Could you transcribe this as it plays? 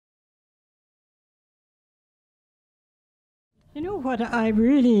You know what I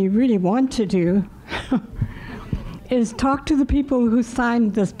really, really want to do is talk to the people who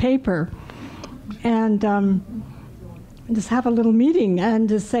signed this paper and just have a little meeting and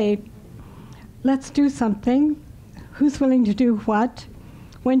just say, let's do something. Who's willing to do what?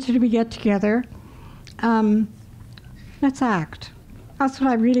 When should we get together? Let's act. That's what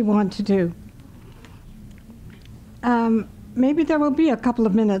I really want to do. Maybe there will be a couple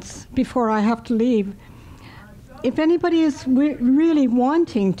of minutes before I have to leave. If anybody is really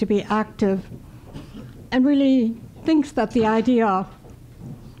wanting to be active and really thinks that the idea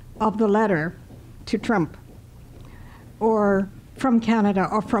of the letter to Trump or from Canada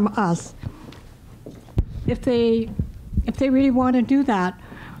or from us, if they really want to do that,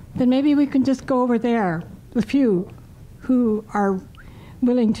 then maybe we can just go over there, the few who are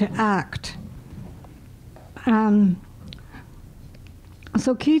willing to act. So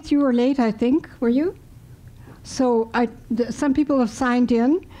Keith, you were late, I think, were you? So some people have signed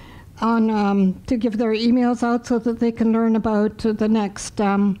in on to give their emails out so that they can learn about the next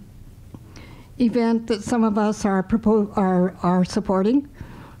event that some of us are supporting,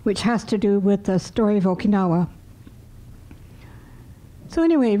 which has to do with the story of Okinawa. So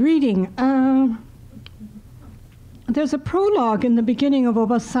anyway, reading. There's a prologue in the beginning of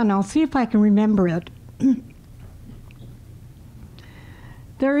Obasan. I'll see if I can remember it.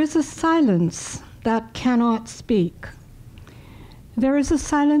 There is a silence that cannot speak. There is a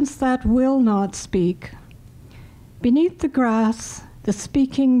silence that will not speak. Beneath the grass, the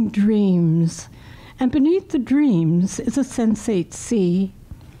speaking dreams, and beneath the dreams is a sensate sea.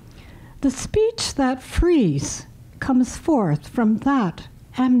 The speech that frees comes forth from that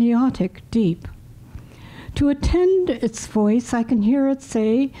amniotic deep. To attend its voice, I can hear it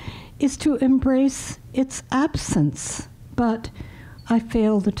say, is to embrace its absence, but I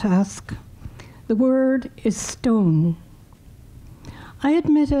fail the task. The word is stone. I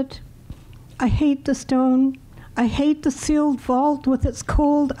admit it. I hate the stone. I hate the sealed vault with its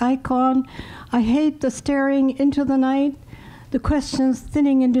cold icon. I hate the staring into the night, the questions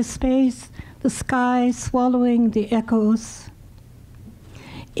thinning into space, the sky swallowing the echoes.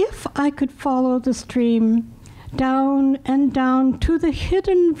 If I could follow the stream down and down to the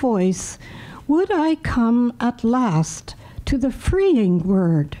hidden voice, would I come at last to the freeing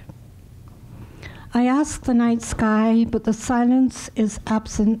word? I ask the night sky, but the silence is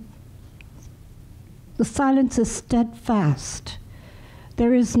absent. The silence is steadfast.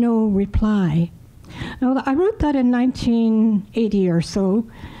 There is no reply. Now, I wrote that in 1980 or so,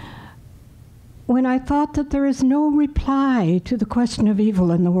 when I thought that there is no reply to the question of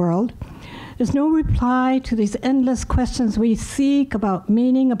evil in the world. There's no reply to these endless questions we seek about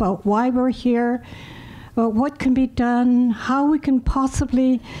meaning, about why we're here, about what can be done, how we can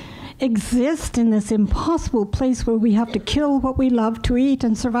possibly exist in this impossible place where we have to kill what we love to eat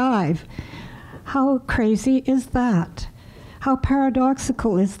and survive. How crazy is that? How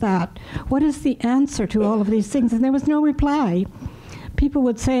paradoxical is that? What is the answer to all of these things? And there was no reply. People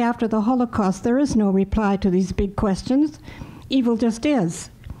would say after the Holocaust, there is no reply to these big questions. Evil just is.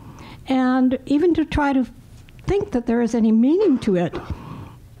 And even to try to think that there is any meaning to it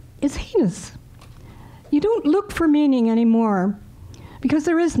is heinous. You don't look for meaning anymore because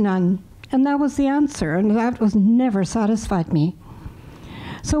there is none. And that was the answer, and that was never satisfied me.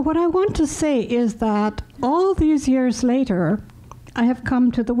 So what I want to say is that all these years later, I have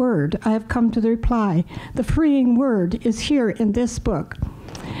come to the word. I have come to the reply. The freeing word is here in this book.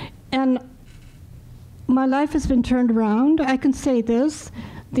 And my life has been turned around. I can say this.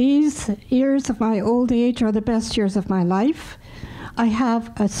 These years of my old age are the best years of my life. I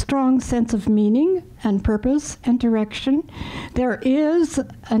have a strong sense of meaning and purpose and direction. There is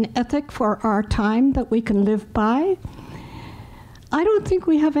an ethic for our time that we can live by. I don't think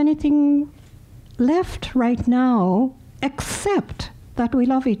we have anything left right now except that we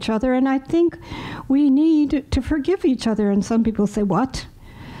love each other, and I think we need to forgive each other. And some people say, what?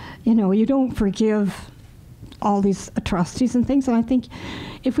 You know, you don't forgive all these atrocities and things, and I think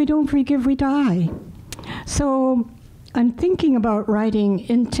if we don't forgive, we die. So I'm thinking about writing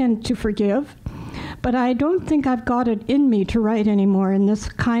Intent to Forgive, but I don't think I've got it in me to write anymore in this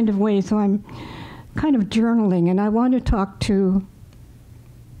kind of way, so I'm kind of journaling, and I want to talk to,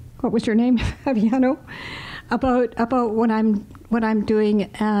 what was your name, Fabiano? About what I'm doing,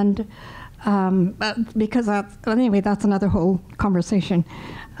 and because anyway, that's another whole conversation.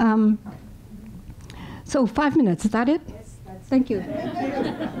 So 5 minutes, is that it? Yes, that's Thank you.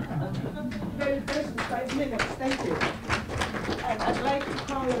 Very first 5 minutes, thank you. I'd like to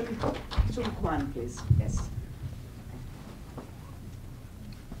call Chung Kwan, please. Yes.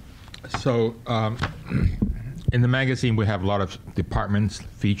 So in the magazine, we have a lot of departments,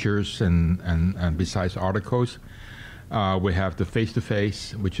 features, and besides articles, we have the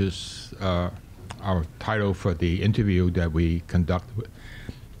face-to-face, which is our title for the interview that we conduct,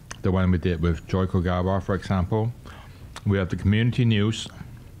 the one we did with Joy Kogawa, for example. We have the community news.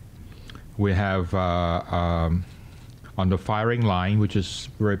 We have on the firing line, which is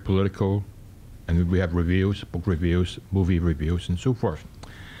very political, and we have reviews, book reviews, movie reviews, and so forth.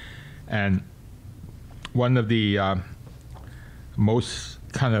 And one of the most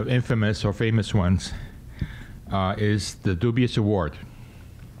kind of infamous or famous ones is the Dubious Award,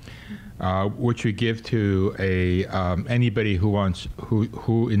 which we give to anybody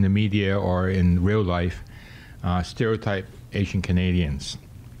who in the media or in real life stereotype Asian Canadians.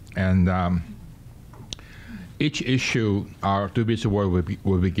 And each issue, our Dubious Award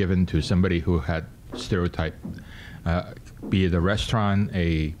will be given to somebody who had stereotyped, be it a restaurant,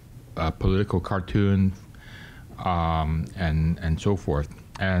 a political cartoon, and so forth.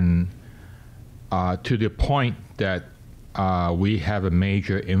 And to the point that we have a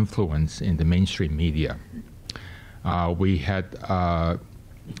major influence in the mainstream media. We had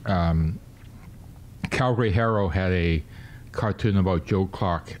Calgary Herald had a cartoon about Joe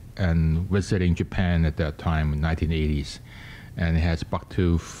Clark and visiting Japan at that time in the 1980s, and it has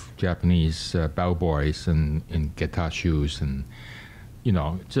bucktooth Japanese bellboys and guitar shoes, and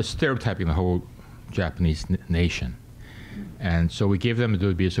just stereotyping the whole Japanese nation. And so we gave them the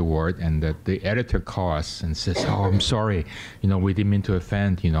Dubious Award, and the editor called us and says, "Oh, I'm sorry, we didn't mean to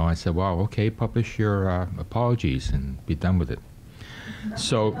offend." I said, "Well, okay, publish your apologies and be done with it."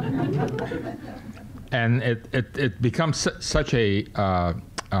 So, and it becomes such a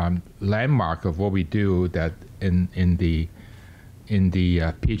landmark of what we do that in the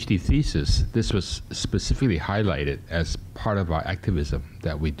PhD thesis, this was specifically highlighted as part of our activism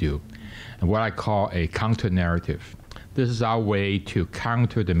that we do, and what I call a counter-narrative. This is our way to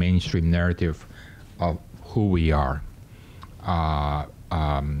counter the mainstream narrative of who we are,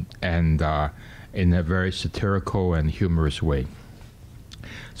 and in a very satirical and humorous way.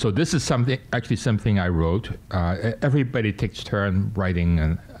 So this is something I wrote. Everybody takes turn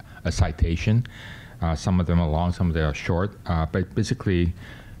writing a citation. Some of them are long, some of them are short. But basically,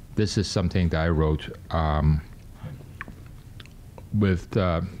 this is something that I wrote with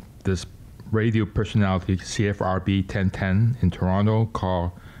this radio personality, CFRB 1010 in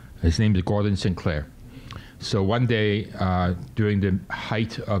Toronto, his name is Gordon Sinclair. So one day, during the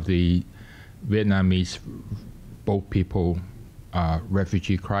height of the Vietnamese boat people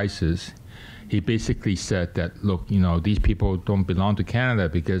refugee crisis, he basically said that, look, these people don't belong to Canada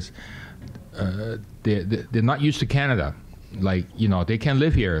because they're not used to Canada. Like, they can't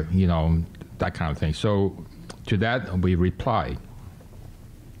live here, that kind of thing. So to that, we replied.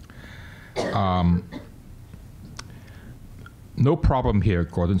 No problem here,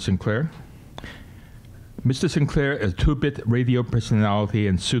 Gordon Sinclair. Mr. Sinclair, a two-bit radio personality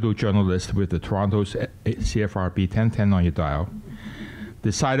and pseudo-journalist with the Toronto's CFRB 1010 on your dial,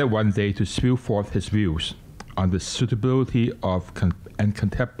 decided one day to spew forth his views on the suitability of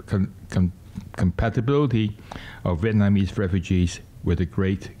compatibility of Vietnamese refugees with the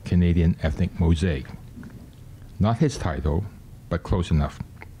great Canadian ethnic mosaic. Not his title, but close enough.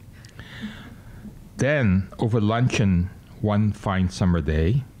 Then, over luncheon one fine summer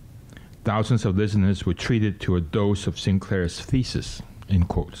day, thousands of listeners were treated to a dose of Sinclair's thesis, in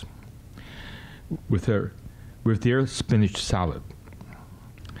quotes, with their spinach salad,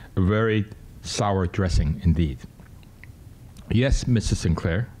 a very sour dressing indeed. Yes, Mrs.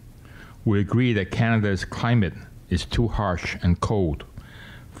 Sinclair, we agree that Canada's climate is too harsh and cold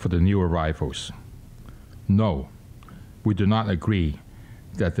for the new arrivals. No, we do not agree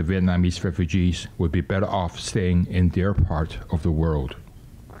that the Vietnamese refugees would be better off staying in their part of the world.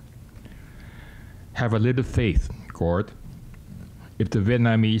 Have a little faith, Gord. If the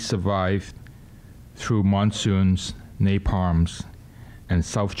Vietnamese survive through monsoons, napalms, and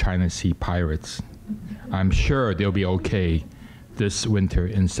South China Sea pirates, I'm sure they'll be okay this winter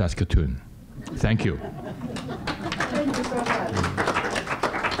in Saskatoon. Thank you. Thank you so much.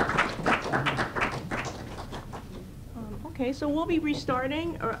 Okay, so we'll be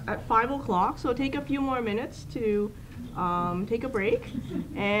restarting at 5 o'clock, so take a few more minutes to take a break.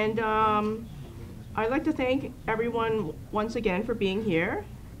 And I'd like to thank everyone once again for being here.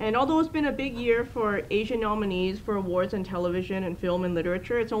 And although it's been a big year for Asian nominees for awards in television and film and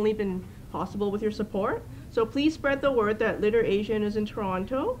literature, it's only been possible with your support. So please spread the word that LiterASIAN is in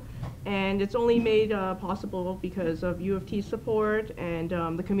Toronto, and it's only made possible because of U of T support and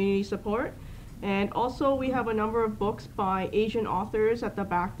the community support. And also we have a number of books by Asian authors at the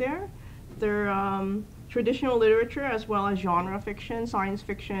back there. They're traditional literature as well as genre fiction, science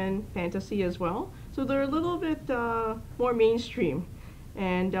fiction, fantasy as well. So they're a little bit more mainstream.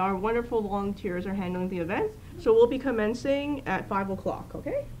 And our wonderful volunteers are handling the event. So we'll be commencing at 5 o'clock,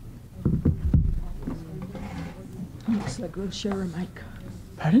 okay? Looks like we'll share a mic.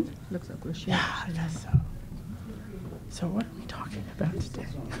 Pardon? Looks like we'll share. Yeah, I guess so. So what are we talking about today?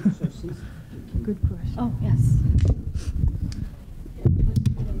 Good question. Oh, yes.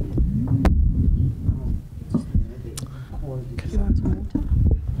 You want some water?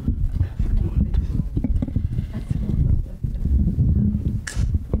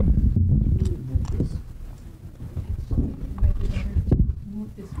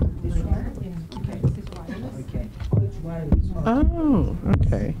 Oh,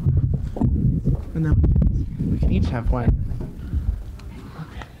 okay. And then we can each have one.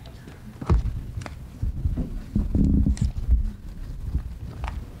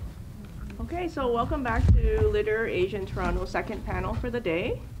 Okay, so welcome back to LiterASIAN Toronto second panel for the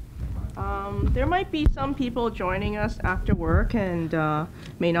day. There might be some people joining us after work and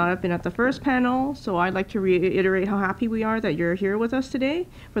may not have been at the first panel, so I'd like to reiterate how happy we are that you're here with us today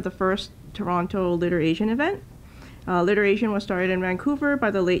for the first Toronto LiterASIAN event. LiterASIAN was started in Vancouver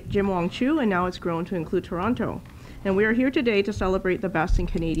by the late Jim Wong Chu, and now it's grown to include Toronto. And we are here today to celebrate the best in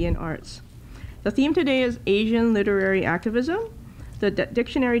Canadian arts. The theme today is Asian Literary Activism. The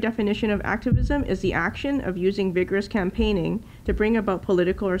dictionary definition of activism is the action of using vigorous campaigning to bring about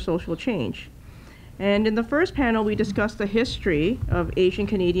political or social change. And in the first panel, we discussed the history of Asian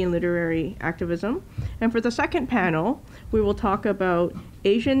Canadian literary activism. And for the second panel, we will talk about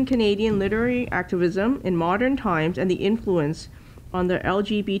Asian Canadian literary activism in modern times and the influence on the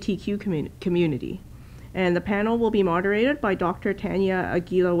LGBTQ community. And the panel will be moderated by Dr. Tania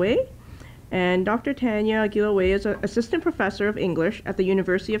Aguila-Way. And Dr. Tania Aguila-Way is an assistant professor of English at the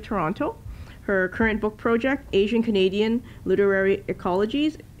University of Toronto. Her current book project, Asian Canadian Literary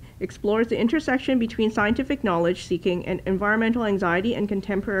Ecologies, explores the intersection between scientific knowledge seeking and environmental anxiety and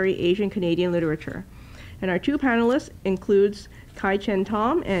contemporary Asian Canadian literature. And our two panelists includes Cheng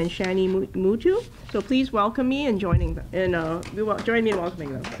Thom and Shani Mootoo. So please welcome me and join me in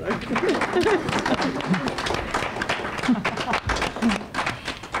welcoming them.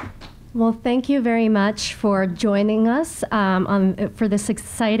 Well, thank you very much for joining us for this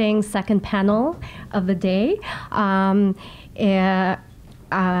exciting second panel of the day.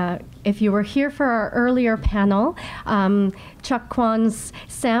 If you were here for our earlier panel, Chuck Kwan's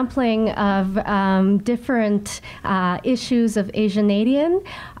sampling of different issues of Asianadian,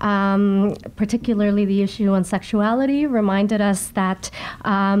 particularly the issue on sexuality, reminded us that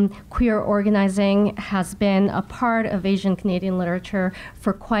queer organizing has been a part of Asian Canadian literature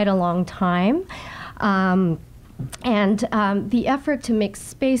for quite a long time. And the effort to make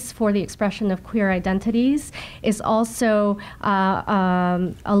space for the expression of queer identities is also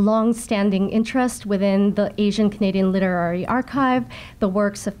a long-standing interest within the Asian Canadian Literary Archive. The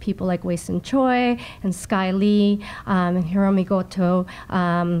works of people like Wei Sin Choi and Sky Lee and Hiromi Goto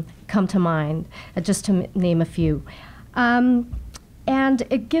come to mind, just to name a few. And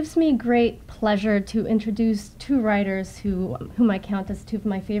it gives me great pleasure to introduce two writers whom I count as two of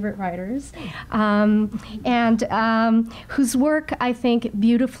my favorite writers, and whose work I think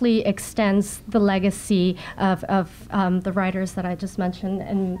beautifully extends the legacy of the writers that I just mentioned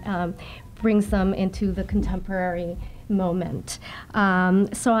and brings them into the contemporary moment.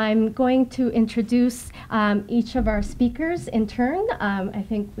 So I'm going to introduce each of our speakers in turn. I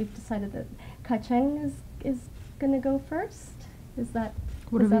think we've decided that Cheng is going to go first. Is that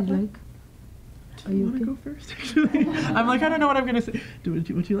Whatever you like. Are you okay? Go first? Actually, I'm like, I don't know what I'm gonna say.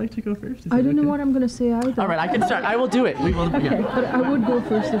 Would you like to go first? I don't know what I'm going to say either. All right, I can start. I will do it. We will. Okay, Yeah. but I would go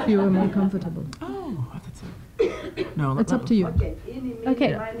first if you were more comfortable. Oh, that's it. No, It's up to you.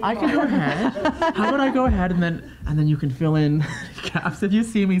 Okay. I can go ahead. How about I go ahead and then you can fill in gaps if you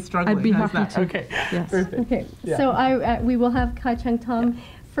see me struggling. I'd be How's happy that? to. Okay. Yes. Perfect. Okay, Yeah. so we will have Cheng Thom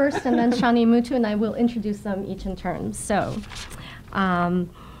first, and then Shani Mootoo, and I will introduce them each in turn. So, Cheng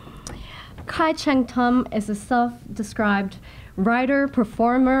Thom is a self-described writer,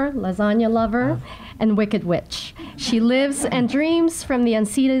 performer, lasagna lover, and wicked witch. She lives and dreams from the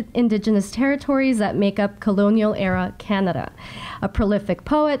unceded Indigenous territories that make up colonial-era Canada. A prolific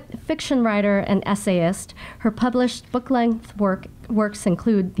poet, fiction writer, and essayist, her published book-length works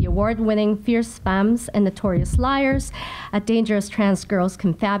include the award-winning Fierce Femmes and Notorious Liars, a Dangerous Trans Girls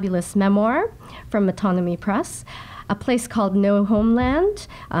Confabulous memoir from Autonomy Press, A Place Called No Homeland,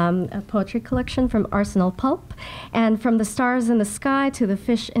 a poetry collection from Arsenal Pulp, and From the Stars in the Sky to the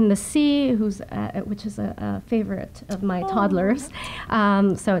Fish in the Sea, which is a favorite of my toddlers.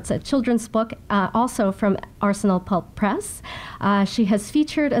 So it's a children's book, also from Arsenal Pulp Press. She has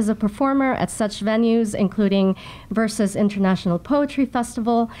featured as a performer at such venues including Versus International Poetry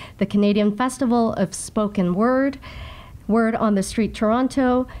Festival, the Canadian Festival of Spoken Word, Word on the Street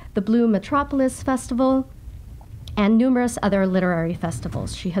Toronto, the Blue Metropolis Festival, and numerous other literary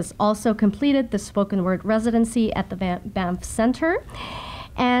festivals. She has also completed the spoken word residency at the Banff Centre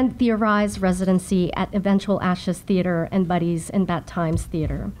and the Arise residency at Eventual Ashes Theatre and Buddies in Bad Times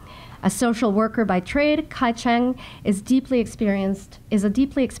Theatre. A social worker by trade, Kai Cheng is a deeply experienced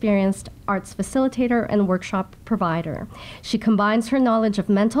arts facilitator and workshop provider. She combines her knowledge of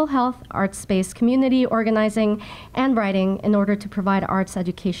mental health, arts-based community organizing, and writing in order to provide arts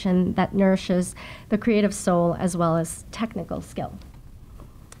education that nourishes the creative soul as well as technical skill.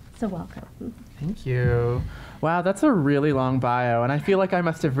 So welcome. Thank you. Wow, that's a really long bio, and I feel like I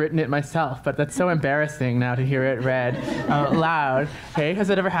must have written it myself, but that's so embarrassing now to hear it read out loud. Hey, has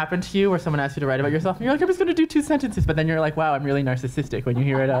it ever happened to you where someone asks you to write about yourself, and you're like, I'm just going to do 2 sentences, but then you're like, wow, I'm really narcissistic when you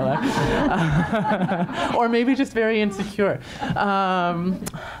hear it out loud? Or maybe just very insecure.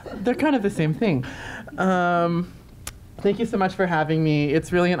 They're kind of the same thing. Thank you so much for having me.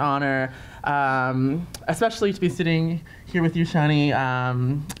 It's really an honor, especially to be sitting here with you, Shani.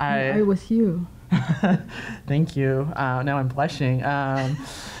 I with you. Thank you. Now I'm blushing.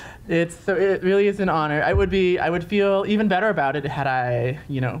 It really is an honor. I would feel even better about it had I,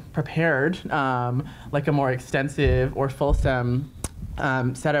 prepared like a more extensive or fulsome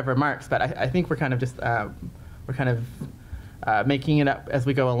set of remarks. But I think we're kind of just making it up as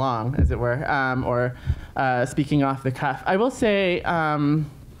we go along, as it were, or speaking off the cuff. I will say.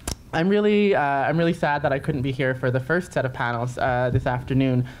 I'm really sad that I couldn't be here for the first set of panels this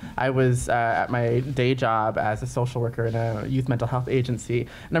afternoon. I was at my day job as a social worker in a youth mental health agency,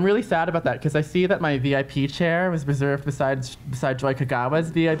 and I'm really sad about that because I see that my VIP chair was reserved beside Joy Kagawa's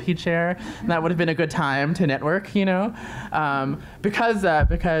VIP chair, and that would have been a good time to network, because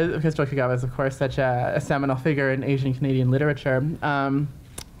Joy Kagawa is of course such a seminal figure in Asian Canadian literature.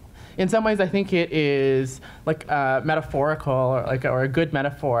 In some ways, I think it is like metaphorical or a good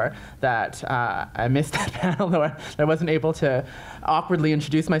metaphor that I missed that panel, though I wasn't able to awkwardly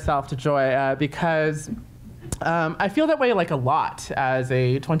introduce myself to Joy because I feel that way like a lot as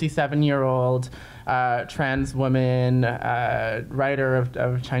a 27-year-old trans woman, writer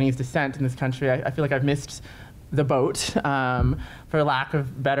of Chinese descent in this country. I feel like I've missed the boat, for lack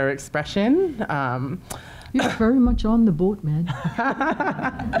of better expression. You're very much on the boat, man.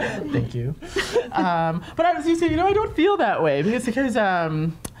 Thank you. But as you say, I don't feel that way because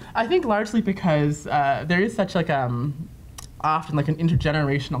I think largely because there is such often like an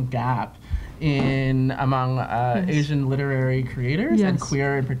intergenerational gap among Yes. Asian literary creators and Yes.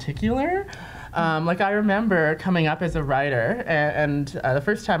 queer in particular. I remember coming up as a writer, and the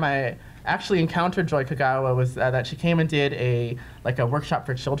first time I actually encountered Joy Kagawa was that she came and did a workshop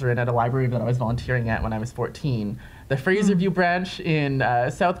for children at a library that I was volunteering at when I was 14. The Fraser View branch in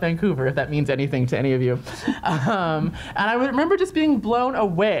South Vancouver, if that means anything to any of you. And I remember just being blown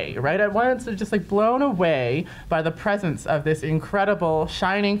away, right? At once, just blown away by the presence of this incredible,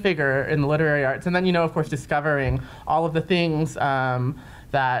 shining figure in the literary arts. And then, of course, discovering all of the things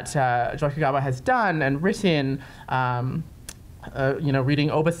that Joy Kagawa has done and written. Reading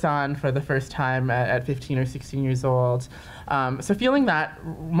Obasan for the first time at 15 or 16 years old. So feeling that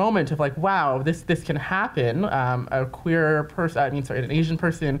moment of wow, this can happen. A queer person, an Asian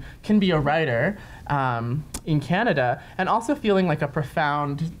person can be a writer in Canada, and also feeling a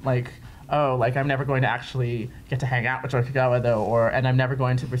profound I'm never going to actually get to hang out with Joy Kagawa though, and I'm never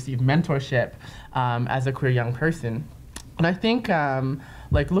going to receive mentorship as a queer young person. And I think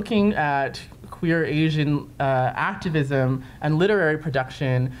looking at queer Asian activism and literary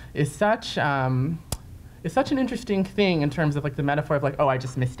production is such an interesting thing in terms of the metaphor of I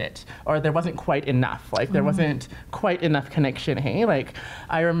just missed it, or there wasn't quite enough, there wasn't quite enough connection. Hey,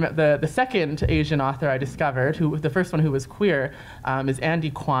 I remember the second Asian author I discovered, the first one who was queer, is Andy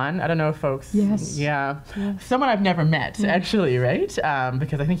Kwan. I don't know if folks. Yes. Yeah. Yes. Someone I've never met actually, right?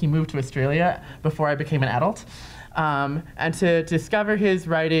 Because I think he moved to Australia before I became an adult. And to discover his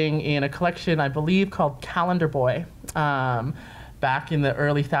writing in a collection, I believe, called Calendar Boy, back in the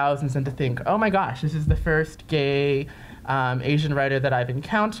early thousands, and to think, oh my gosh, this is the first gay Asian writer that I've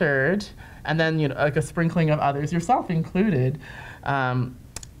encountered, and then, you know, like a sprinkling of others, yourself included,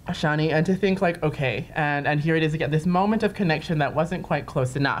 Shani, and to think like, okay, and here it is again, this moment of connection that wasn't quite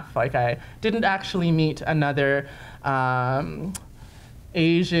close enough. Like, I didn't actually meet another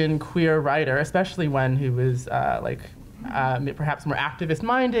Asian queer writer, especially one who was perhaps more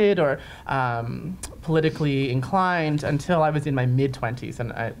activist-minded or politically inclined, until I was in my mid-20s,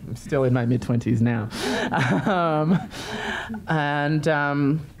 and I'm still in my mid-20s now.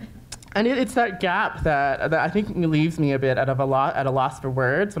 And it's that gap that I think leaves me a bit at a loss for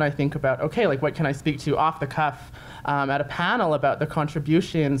words when I think about, okay, like, what can I speak to off the cuff at a panel about the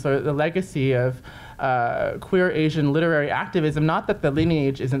contributions or the legacy of queer Asian literary activism. Not that the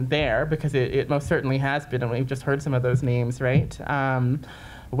lineage isn't there, because it most certainly has been, and we've just heard some of those names, right?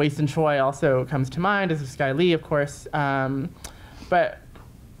 Wason Choi also comes to mind, as Sky Lee, of course. But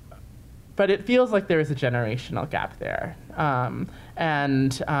it feels like there is a generational gap there.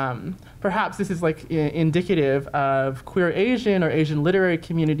 Perhaps this is like indicative of queer Asian or Asian literary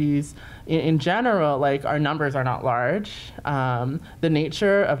communities in general. Like, our numbers are not large. The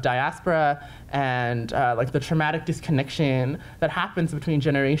nature of diaspora and like the traumatic disconnection that happens between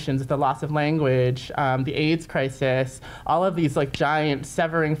generations with the loss of language, the AIDS crisis, all of these like giant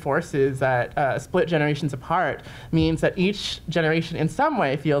severing forces that split generations apart, means that each generation in some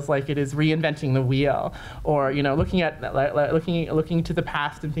way feels like it is reinventing the wheel, or, you know, looking to the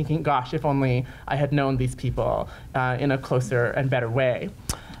past and thinking, gosh, if only I had known these people in a closer and better way.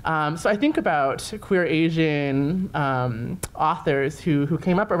 So I think about queer Asian authors who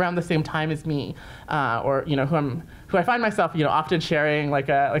came up around the same time as me, or, you know, who I find myself, you know, often sharing like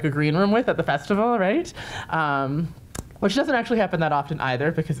a green room with at the festival, right? Which doesn't actually happen that often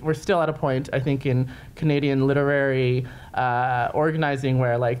either, because we're still at a point, I think, in Canadian literary organizing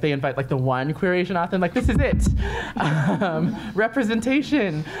where, like, they invite like the one queer Asian author, and like, this is it.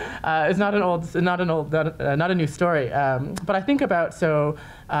 Representation is not a new story. But I think about, Vivek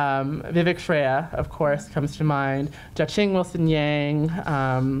Shreya, of course, comes to mind. Jiaqing Wilson Yang.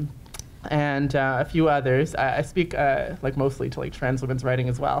 And a few others. I speak like mostly to like trans women's writing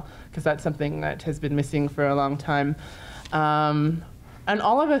as well, because that's something that has been missing for a long time. And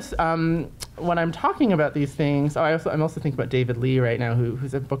all of us, when I'm talking about these things, I'm also thinking about David Lee right now,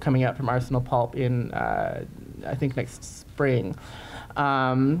 who's a book coming out from Arsenal Pulp in, I think, next spring.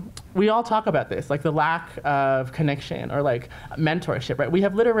 We all talk about this, like the lack of connection or like mentorship, right? We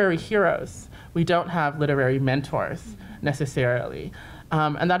have literary heroes. We don't have literary mentors necessarily.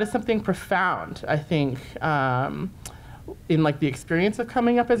 And that is something profound, I think, in like the experience of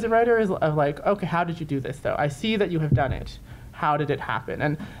coming up as a writer, is of like, okay, how did you do this though? I see that you have done it. How did it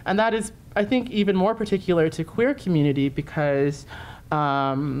happen? And that is, I think, even more particular to queer community, because there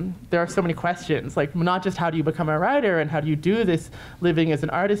are so many questions, like not just how do you become a writer and how do you do this living as an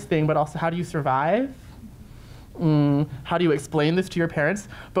artist thing, but also how do you survive? How do you explain this to your parents,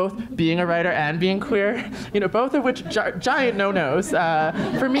 both being a writer and being queer? You know, both of which giant no-nos,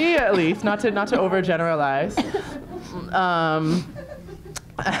 for me at least, not to overgeneralize.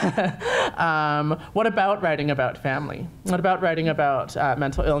 What about writing about family? What about writing about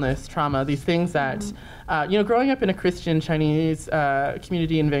mental illness, trauma, these things that, you know, growing up in a Christian Chinese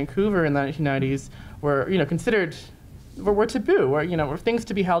community in Vancouver in the 1990s were, you know, considered, were taboo, were things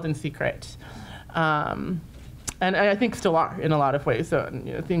to be held in secret. And I think still are in a lot of ways. So,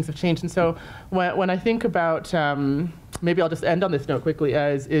 you know, things have changed. And so when I think about, maybe I'll just end on this note quickly,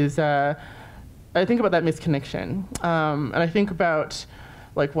 I think about that misconnection. And I think about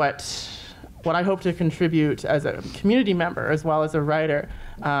like what I hope to contribute as a community member as well as a writer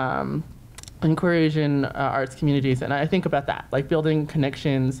in queer Asian arts communities. And I think about that, like building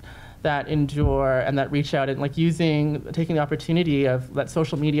connections that endure and that reach out, and like taking the opportunity of that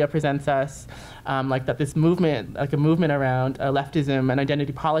social media presents us, like that this movement, like a movement around leftism and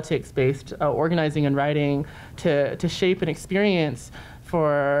identity politics based organizing and writing to shape an experience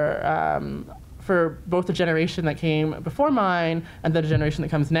for both the generation that came before mine and the generation that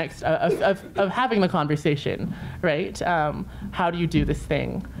comes next of having the conversation, right? How do you do this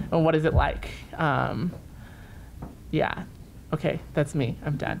thing? And what is it like? Yeah. Okay, that's me.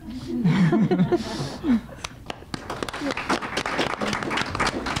 I'm done.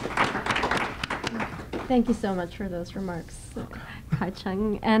 Thank you so much for those remarks, Kai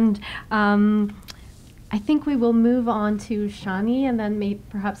Cheng. And I think we will move on to Shani and then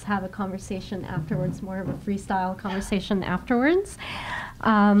perhaps have a conversation afterwards, more of a freestyle conversation afterwards.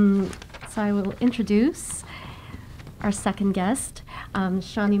 So I will introduce our second guest,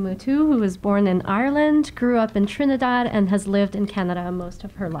 Shani Mootoo, who was born in Ireland, grew up in Trinidad, and has lived in Canada most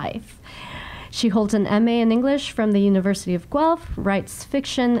of her life. She holds an MA in English from the University of Guelph, writes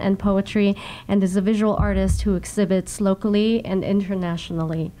fiction and poetry, and is a visual artist who exhibits locally and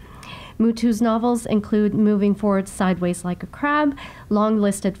internationally. Mootoo's novels include Moving Forward Sideways Like a Crab,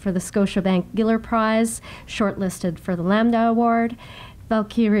 long-listed for the Scotiabank Giller Prize, shortlisted for the Lambda Award,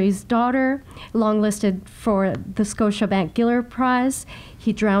 Valkyrie's Daughter, long-listed for the Scotiabank Giller Prize,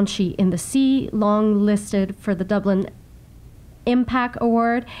 He Drowned She in the Sea, long-listed for the Dublin Impact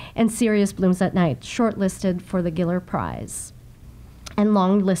Award, and Sirius Blooms at Night, shortlisted for the Giller Prize, and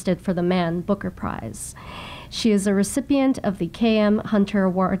long-listed for the Man Booker Prize. She is a recipient of the K.M.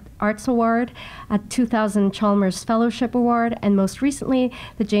 Hunter Arts Award, a 2000 Chalmers Fellowship Award, and most recently,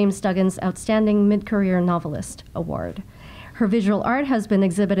 the James Duggins Outstanding Mid-Career Novelist Award. Her visual art has been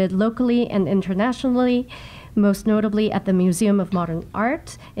exhibited locally and internationally, most notably at the Museum of Modern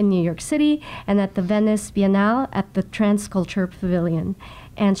Art in New York City and at the Venice Biennale at the Transculture Pavilion.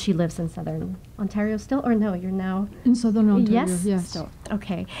 And she lives in Southern Ontario still, or no, you're now? In Southern Ontario, yes. Still.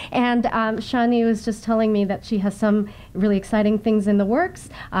 Okay. And Shani was just telling me that she has some really exciting things in the works.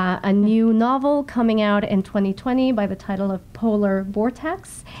 A new novel coming out in 2020 by the title of Polar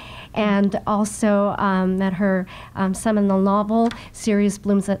Vortex. And also that her seminal novel, Sirius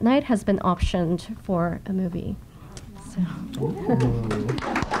Blooms at Night, has been optioned for a movie. So.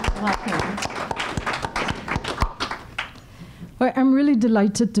 Welcome. Well, I'm really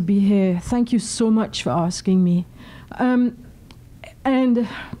delighted to be here. Thank you so much for asking me. And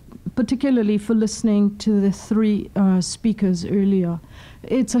particularly for listening to the three speakers earlier.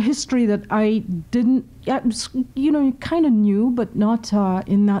 It's a history that I didn't, kind of knew, but not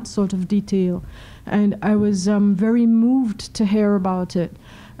in that sort of detail. And I was very moved to hear about it.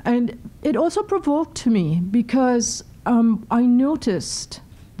 And it also provoked me because I noticed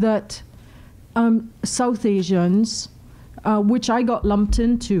that South Asians, which I got lumped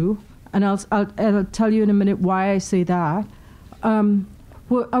into, and I'll tell you in a minute why I say that,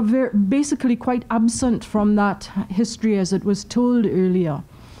 were basically quite absent from that history as it was told earlier.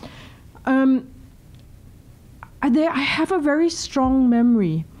 I have a very strong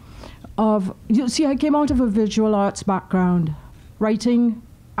memory of, you see, I came out of a visual arts background. Writing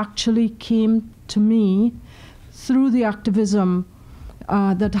actually came to me through the activism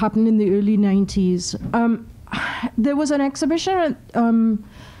that happened in the early 90s. There was an exhibition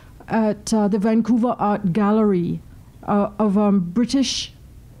at the Vancouver Art Gallery of British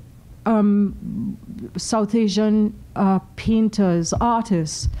South Asian painters,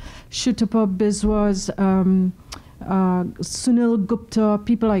 artists, Shuttapa Biswas, Sunil Gupta,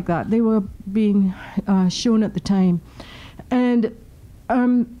 people like that. They were being shown at the time. And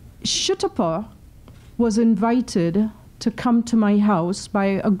Shuttapa was invited to come to my house by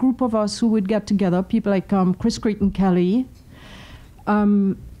a group of us who would get together, people like Chris Creighton Kelly,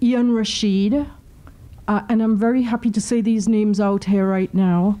 Ian Rashid, and I'm very happy to say these names out here right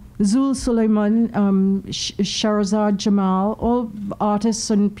now. Zul Sulaiman, Shahrazad Jamal, all artists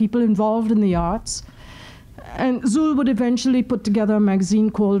and people involved in the arts. And Zul would eventually put together a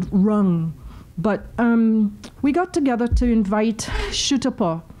magazine called Rung. But we got together to invite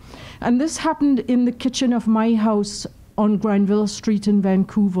Shuttapa. And this happened in the kitchen of my house on Granville Street in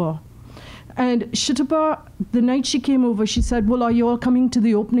Vancouver. And Shuttapa, the night she came over, she said, well, are you all coming to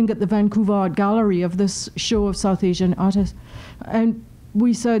the opening at the Vancouver Art Gallery of this show of South Asian artists? And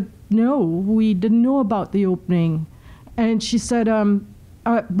we said, no, we didn't know about the opening. And she said,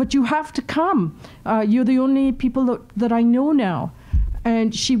 but you have to come. You're the only people that I know now.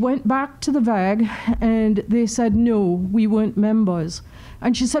 And she went back to the VAG, and they said, no, we weren't members.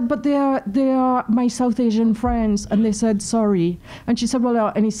 And she said, but they are my South Asian friends. And they said, sorry. And she said, well,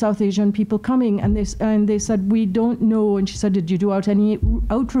 are any South Asian people coming? And they said, we don't know. And she said, did you do out any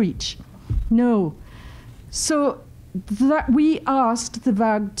outreach? No. So that we asked the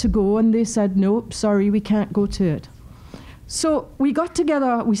VAG to go, and they said, no, sorry, we can't go to it. So we got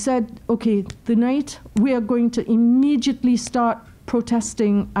together, we said, okay, the night we are going to immediately start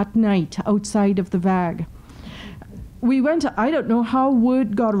protesting at night outside of the VAG. We went, I don't know how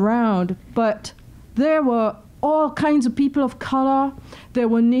word got around, but there were all kinds of people of color. There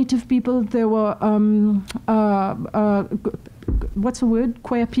were Native people. There were, what's the word?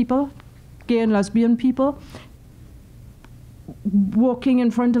 Queer people, gay and lesbian people, walking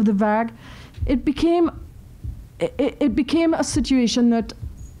in front of the VAG. It became a situation that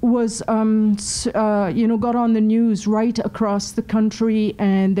was, got on the news right across the country,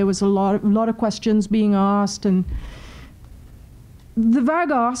 and there was a lot of questions being asked, and the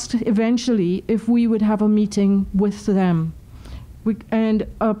VAG asked eventually if we would have a meeting with them. The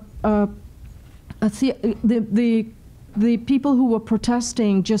the people who were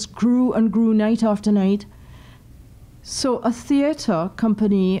protesting just grew and grew night after night. So a theatre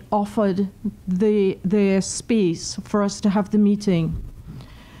company offered their space for us to have the meeting.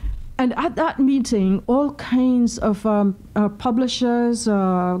 And at that meeting, all kinds of publishers,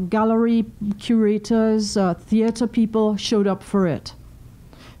 gallery curators, theatre people showed up for it.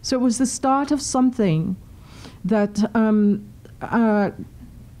 So it was the start of something that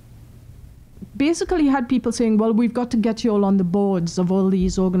basically had people saying, well, we've got to get you all on the boards of all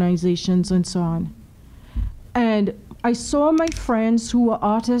these organizations and so on. And I saw my friends who were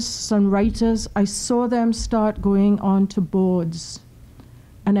artists and writers, I saw them start going on to boards.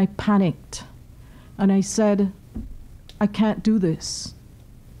 And I panicked. And I said, I can't do this.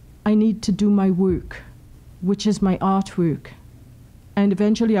 I need to do my work, which is my artwork. And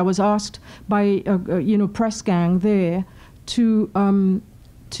eventually I was asked by press gang there to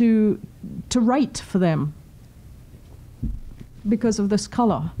write for them because of this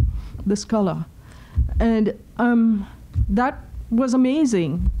color. And that was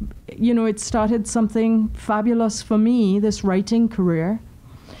amazing. You know, it started something fabulous for me, this writing career.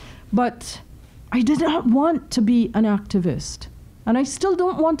 But I did not want to be an activist. And I still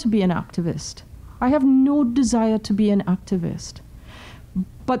don't want to be an activist. I have no desire to be an activist.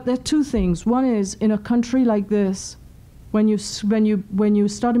 But there are two things. One is, in a country like this, when you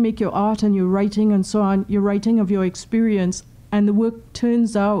start to make your art and your writing and so on, you're writing of your experience, and the work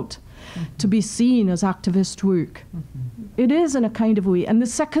turns out to be seen as activist work. It is in a kind of way. And the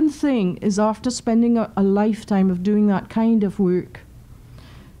second thing is, after spending a lifetime of doing that kind of work,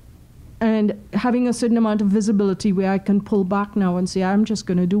 and having a certain amount of visibility where I can pull back now and say, I'm just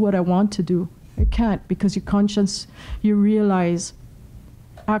going to do what I want to do. I can't, because your conscience, you realize,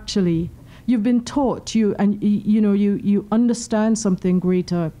 actually, you've been taught, you understand something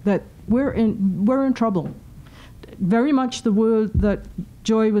greater, that we're in trouble. Very much the world that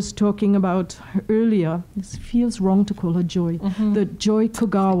Joy was talking about earlier, it feels wrong to call her Joy, that Joy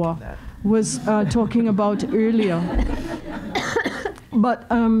Kogawa was talking about earlier.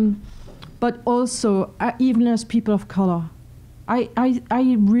 But also, even as people of color, I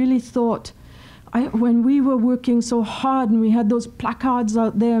really thought, when we were working so hard and we had those placards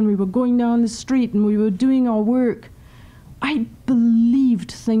out there and we were going down the street and we were doing our work, I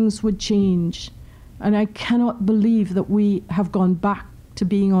believed things would change. And I cannot believe that we have gone back to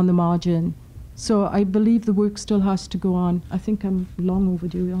being on the margin. So I believe the work still has to go on. I think I'm long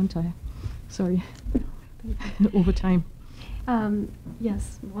overdue, aren't I? Sorry. Over time.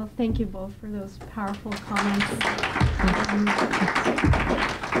 Yes, well, thank you both for those powerful comments.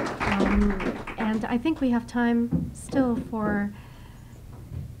 And I think we have time still for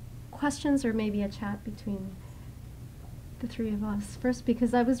questions or maybe a chat between the three of us. First,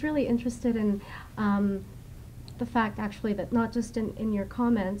 because I was really interested in the fact, actually, that not just in your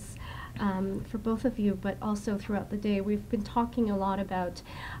comments for both of you, but also throughout the day, we've been talking a lot about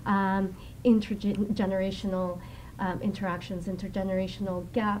intergenerational interactions, intergenerational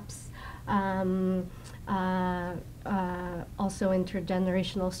gaps, also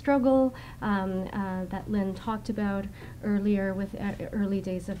intergenerational struggle that Lynn talked about earlier with early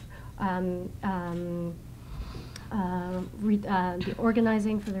days of the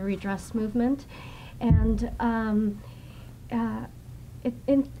organizing for the redress movement. And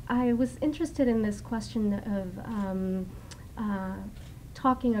I was interested in this question of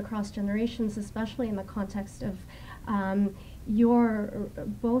talking across generations, especially in the context of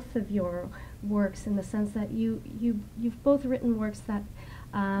both of your works, in the sense that you've both written works that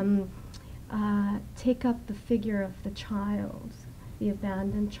take up the figure of the child, the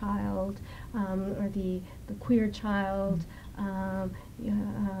abandoned child, or the queer child.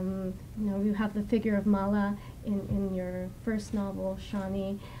 You have the figure of Mala in your first novel,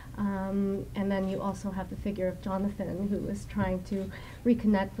 Shani, and then you also have the figure of Jonathan, who is trying to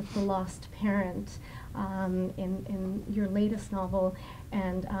reconnect with the lost parent in your latest novel,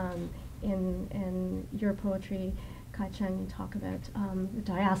 and in your poetry, Kai Cheng, you talk about the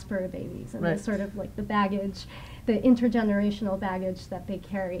diaspora babies and the sort of like the baggage, the intergenerational baggage that they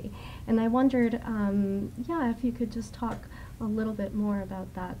carry. And I wondered, if you could just talk a little bit more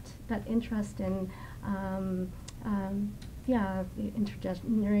about that interest in, the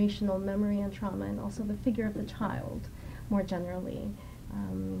intergenerational memory and trauma, and also the figure of the child more generally.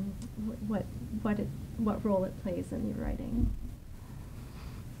 What role it plays in your writing?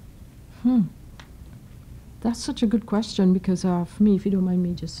 That's such a good question, because for me, if you don't mind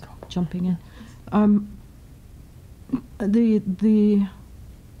me just jumping in, the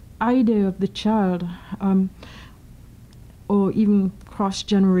idea of the child, or even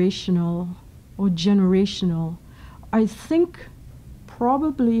cross-generational or generational, I think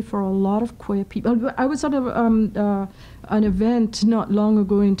probably for a lot of queer people, I was at an event not long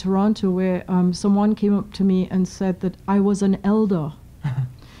ago in Toronto where someone came up to me and said that I was an elder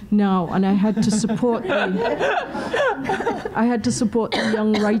now, and I had to support the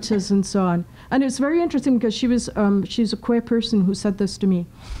young writers and so on. And it's very interesting because she's a queer person who said this to me,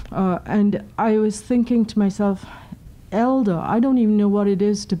 and I was thinking to myself, elder, I don't even know what it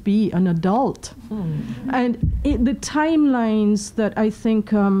is to be an adult. And the timelines that I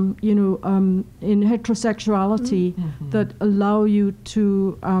think in heterosexuality that allow you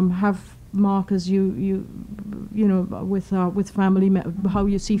to have markers with family, how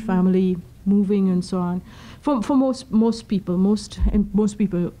you see family moving and so on. For most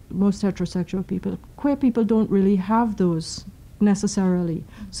heterosexual people, queer people don't really have those necessarily.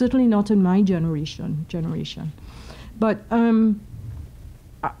 Certainly not in my generation. But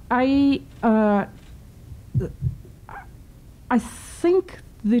I think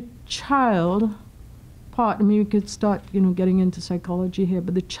the child part, I mean, we could start, getting into psychology here,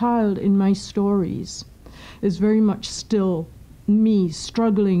 but the child in my stories is very much still me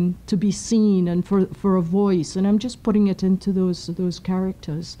struggling to be seen and for a voice, and I'm just putting it into those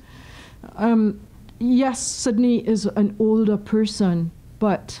characters. Yes, Sydney is an older person,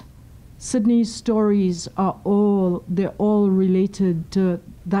 but Sydney's stories they're all related to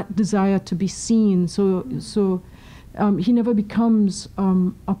that desire to be seen. So he never becomes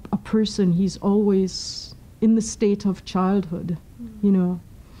a person. He's always in the state of childhood,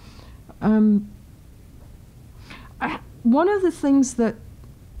 one of the things that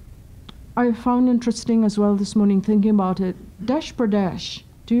I found interesting as well this morning, thinking about it, Desh Pradesh.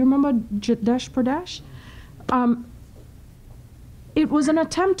 Do you remember Desh Pradesh? It was an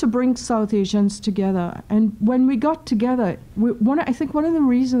attempt to bring South Asians together, and when we got together, I think one of the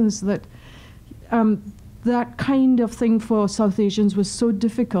reasons that that kind of thing for South Asians was so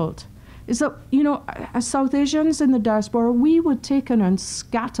difficult is that, as South Asians in the diaspora, we were taken and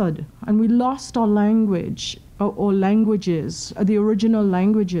scattered, and we lost our language or languages, the original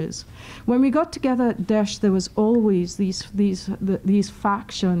languages. When we got together at Desh, there was always these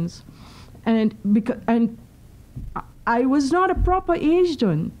factions, and I was not a proper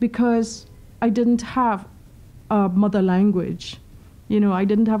Asian because I didn't have a mother language. I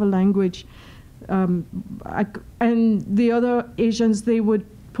didn't have a language. And the other Asians, they would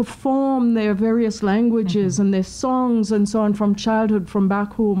perform their various languages and their songs and so on from childhood, from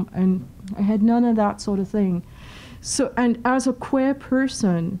back home, and I had none of that sort of thing. So, and as a queer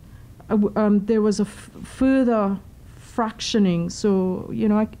person, there was a further fractioning. So,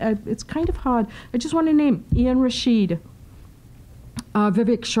 it's kind of hard. I just want to name Ian Rashid,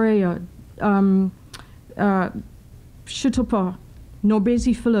 Vivek Shreya, Shutapa,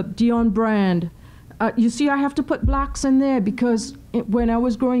 Nobesi Philip, Dion Brand. You see, I have to put blacks in there because when I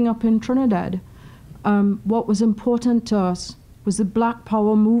was growing up in Trinidad, what was important to us was the Black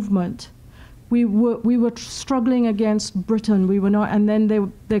Power movement. We were struggling against Britain. We were not, and then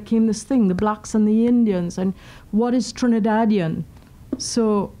there came this thing, the blacks and the Indians, and what is Trinidadian?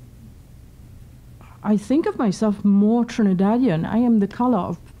 So I think of myself more Trinidadian. I am the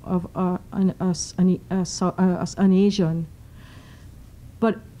color of an Asian,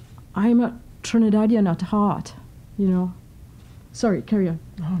 but I'm a Trinidadian at heart, Sorry, carry on.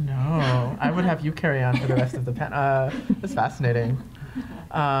 Oh no, I would have you carry on for the rest of the panel. That's fascinating.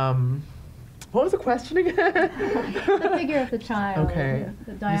 What was the question again? The figure of the child. Okay.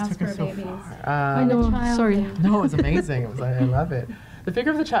 The diaspora so babies. I know. Sorry. No, it was amazing. I love it. The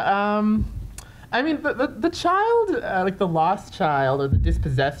figure of the child. I mean, the child, like the lost child or the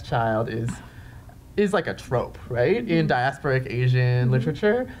dispossessed child, is like a trope, right? In diasporic Asian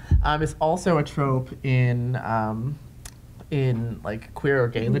literature. It's also a trope in like queer or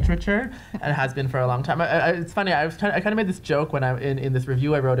gay literature, and has been for a long time. It's funny. I kind of made this joke when in this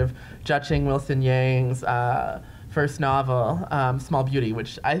review I wrote of Jia-Ching Wilson-Yang's first novel, Small Beauty,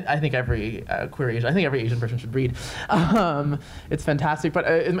 which I think every queer Asian, I think every Asian person should read. It's fantastic. But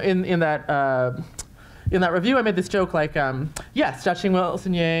in that review, I made this joke like, yes, Jia-Ching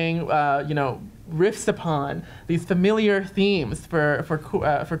Wilson-Yang, riffs upon these familiar themes for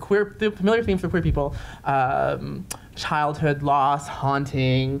queer people, childhood loss,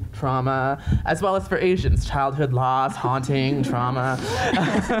 haunting, trauma, as well as for Asians, childhood loss, haunting, trauma,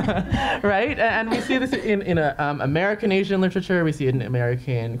 right? And we see this in American Asian literature. We see it in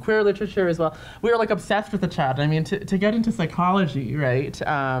American queer literature as well. We are like obsessed with the child. I mean, to get into psychology, right?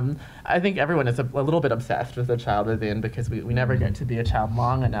 I think everyone is a little bit obsessed with the child within, because we never get to be a child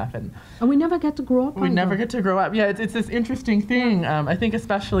long enough, and we never get to grow up. We never get to grow up. Yeah, it's this interesting thing. I think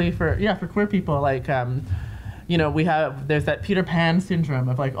especially for queer people, like, there's that Peter Pan syndrome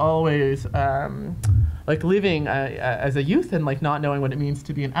of like always like living as a youth and like not knowing what it means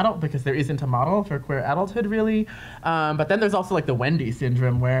to be an adult because there isn't a model for queer adulthood really. But then there's also like the Wendy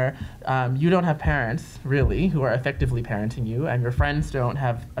syndrome where you don't have parents really who are effectively parenting you, and your friends don't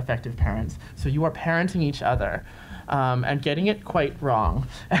have effective parents, so you are parenting each other. And getting it quite wrong,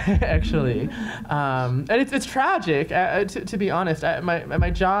 actually. And it's tragic, to be honest. My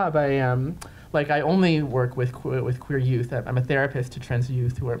job, I only work with queer youth. I'm a therapist to trans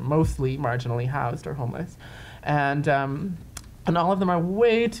youth who are mostly marginally housed or homeless. And all of them are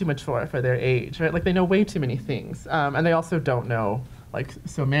way too mature for their age, right? Like, they know way too many things. And they also don't know like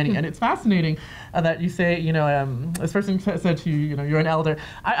so many. And it's fascinating that you say, this person said to you, you're an elder.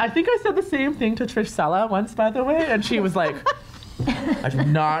 I think I said the same thing to Trish Sella once, by the way, and she was like, I do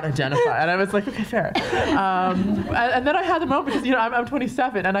not identify. And I was like, okay, fair. And then I had the moment because, I'm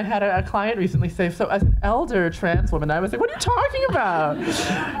 27, and I had a client recently say, so as an elder trans woman, I was like, what are you talking about?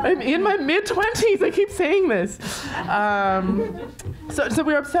 I'm in my mid-20s, I keep saying this. So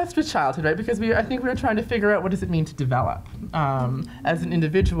we're obsessed with childhood, right? Because I think we're trying to figure out what does it mean to develop as an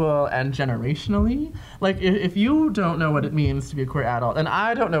individual and generationally. Like, if you don't know what it means to be a queer adult, and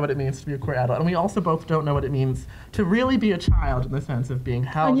I don't know what it means to be a queer adult, and we also both don't know what it means to really be a child in the sense of being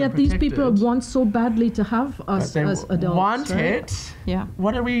held and yet protected. These people want so badly to have us as adults. Want right? it. Yeah.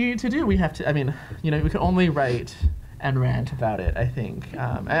 What are we to do? We have to, we can only write and rant about it, I think,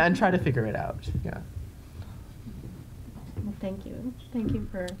 and try to figure it out. Yeah. Well, thank you. Thank you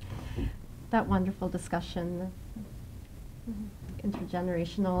for that wonderful discussion.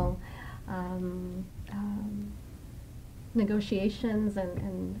 Intergenerational negotiations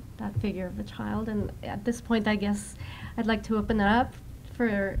and that figure of the child. And at this point, I guess I'd like to open it up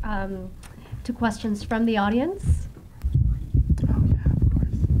for to questions from the audience. Oh, yeah, of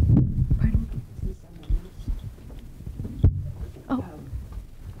course. Pardon? Oh.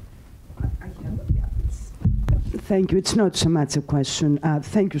 Thank you. It's not so much a question.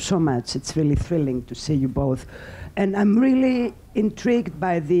 Thank you so much. It's really thrilling to see you both. And I'm really intrigued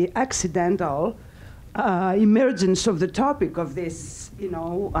by the accidental emergence of the topic of this,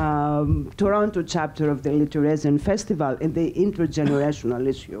 Toronto chapter of the LiterASIAN Festival and the intergenerational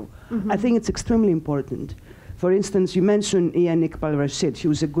issue. I think it's extremely important. For instance, you mentioned Ian Iqbal Rashid. He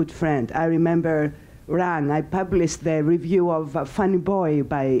was a good friend. I remember Rang. I published the review of Funny Boy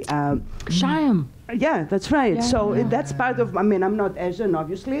by Shyam. Yeah, that's right. Yeah, so yeah. that's part of, I'm not Asian,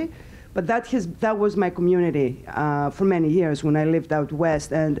 obviously, but that was my community for many years when I lived out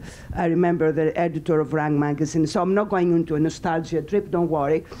west, and I remember the editor of Rang magazine, so I'm not going into a nostalgia trip, don't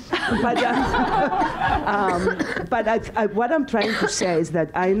worry. But what I'm trying to say is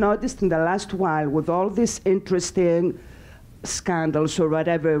that I noticed in the last while, with all these interesting scandals or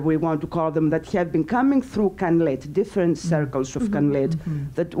whatever we want to call them that have been coming through CanLit, different circles of CanLit,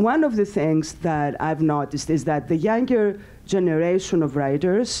 that one of the things that I've noticed is that the younger generation of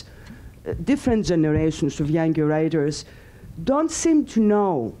writers, different generations of younger writers, don't seem to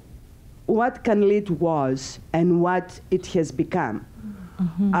know what CanLit was and what it has become.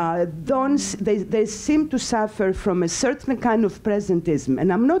 They seem to suffer from a certain kind of presentism.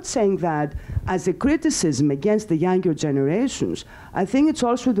 And I'm not saying that as a criticism against the younger generations. I think it's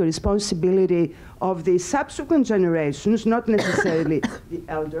also the responsibility of the subsequent generations, not necessarily the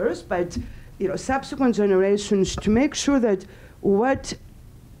elders, but subsequent generations, to make sure that what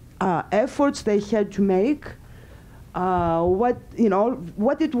efforts they had to make, what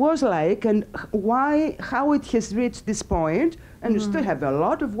it was like, and how it has reached this point. And we still have a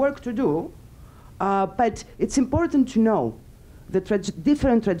lot of work to do, but it's important to know the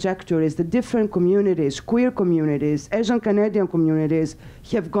different trajectories, the different communities, queer communities, Asian Canadian communities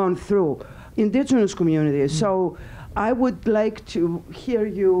have gone through, Indigenous communities. So I would like to hear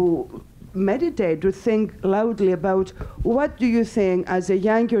you meditate or think loudly about what do you think as a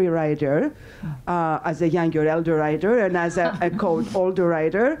younger writer, as a younger elder writer, and as a quote older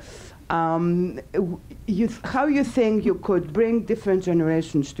writer, how you think you could bring different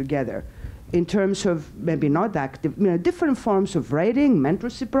generations together in terms of maybe not active, different forms of writing,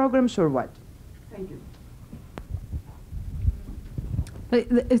 mentorship programs, or what? Thank you.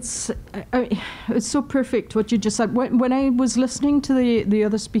 It's so perfect what you just said. When I was listening to the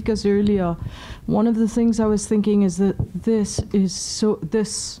other speakers earlier, one of the things I was thinking is that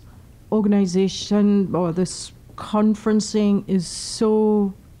this organization or this conferencing is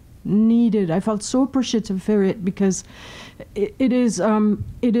so needed. I felt so appreciative for it because it is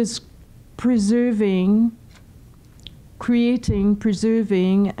preserving, creating,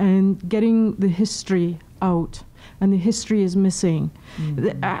 preserving, and getting the history out. and the history is missing.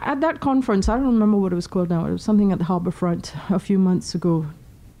 At that conference, I don't remember what it was called now. It was something at the Harbourfront a few months ago.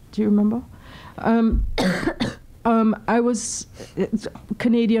 Do you remember? I was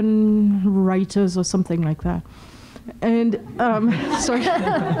Canadian writers or something like that. And sorry,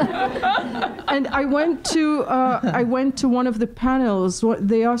 and I went to one of the panels.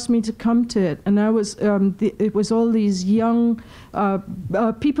 They asked me to come to it, and I was. It was all these young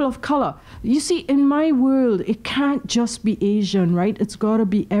people of color. You see, in my world, it can't just be Asian, right? It's got to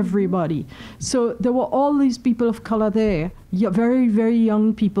be everybody. So there were all these people of color there, very, very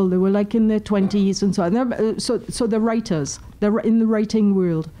young people. They were like in their 20s and so on. So they're writers. They're in the writing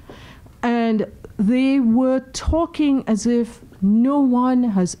world, and they were talking as if no one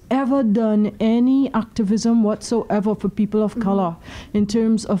has ever done any activism whatsoever for people of color in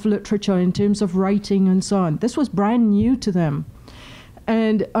terms of literature, in terms of writing and so on. This was brand new to them.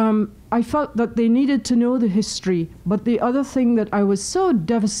 And I felt that they needed to know the history. But the other thing that I was so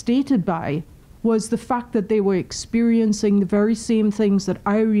devastated by was the fact that they were experiencing the very same things that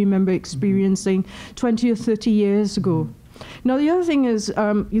I remember experiencing 20 or 30 years ago. Now, the other thing is,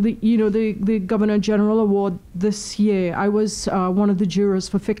 the Governor General Award this year, I was one of the jurors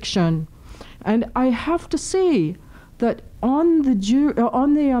for fiction. And I have to say that on the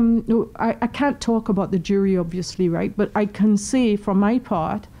I can't talk about the jury, obviously, right? But I can say, for my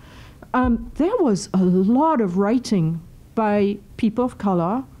part, there was a lot of writing by people of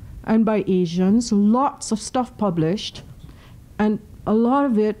color and by Asians, lots of stuff published, and a lot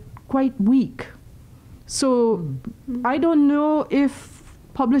of it quite weak. So I don't know if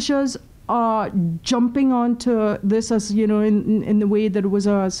publishers are jumping onto this as, in the way that it was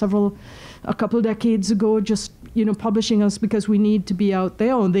a couple decades ago, just, publishing us because we need to be out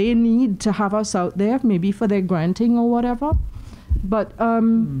there, or they need to have us out there, maybe for their granting or whatever. But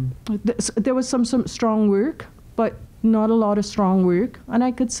there was some strong work, but not a lot of strong work. And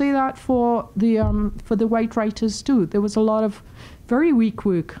I could say that for the white writers too. There was a lot of very weak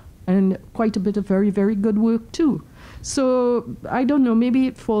work, and quite a bit of very, very good work too. So I don't know, maybe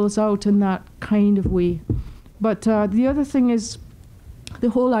it falls out in that kind of way. But the other thing is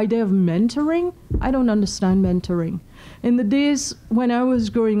the whole idea of mentoring. I don't understand mentoring. In the days when I was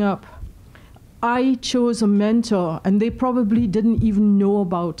growing up, I chose a mentor, and they probably didn't even know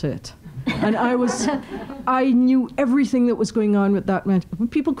about it. And I knew everything that was going on with that mentor. When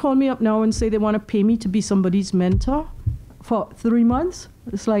people call me up now and say they want to pay me to be somebody's mentor for 3 months,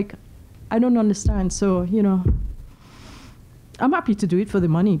 it's like, I don't understand. So, I'm happy to do it for the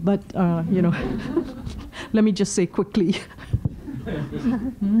money, but, let me just say quickly.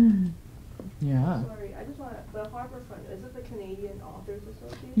 Yeah. Sorry, I just want to, the Harbourfront, is it the Canadian Authors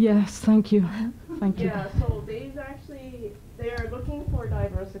Association? Yes, thank you. Thank you. Yeah, so they are looking for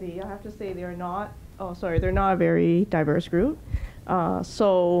diversity. I have to say they're not a very diverse group.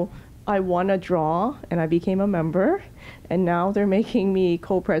 So I won a draw and I became a member, and now they're making me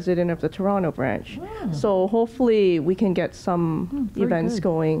co-president of the Toronto branch. Wow. So hopefully we can get some events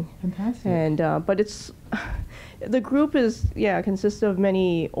going. Fantastic. And but the group consists of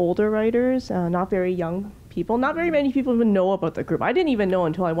many older writers, not very young people. Not very many people even know about the group. I didn't even know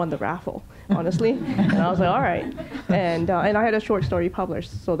until I won the raffle, honestly. And I was like, all right. And I had a short story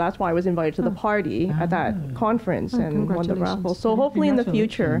published, so that's why I was invited to the party at that conference and won the raffle. So hopefully in the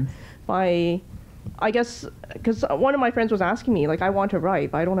future, I guess, because one of my friends was asking me, like, I want to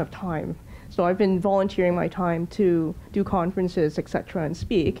write, but I don't have time. So I've been volunteering my time to do conferences, etc., and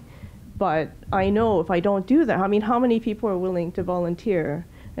speak. But I know if I don't do that, how many people are willing to volunteer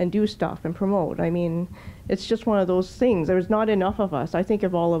and do stuff and promote? I mean, it's just one of those things. There's not enough of us. I think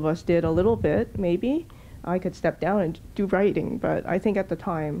if all of us did a little bit, maybe I could step down and do writing. But I think at the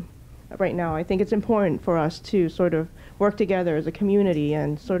time, right now, I think it's important for us to sort of work together as a community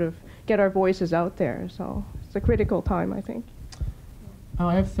and sort of get our voices out there. So it's a critical time, I think. Oh,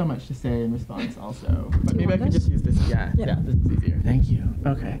 I have so much to say in response also. But maybe I could just use this. Yeah, this is easier. Thank you.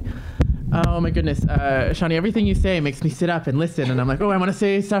 Okay. Oh my goodness. Shani, everything you say makes me sit up and listen, and I'm like, oh, I want to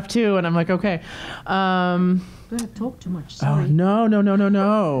say stuff too, and I'm like, okay. I talk too much, sorry. Oh, no.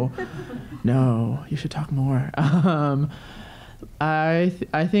 No, you should talk more. I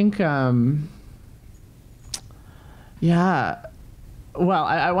think, well,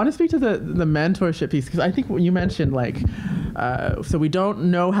 I want to speak to the mentorship piece, because I think what you mentioned, like, so we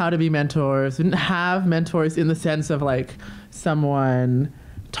don't know how to be mentors. We didn't have mentors in the sense of like someone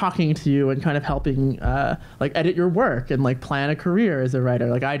talking to you and kind of helping like edit your work and like plan a career as a writer.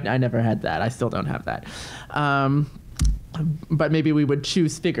 Like I never had that. I still don't have that. But maybe we would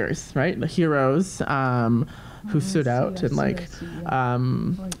choose figures, right? The heroes, who stood out and like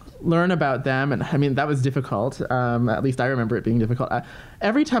learn about them. And I mean, that was difficult. At least I remember it being difficult.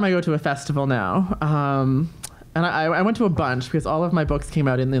 Every time I go to a festival now, and I went to a bunch because all of my books came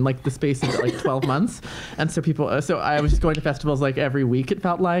out in like the space of like 12 months. And so so I was just going to festivals like every week, it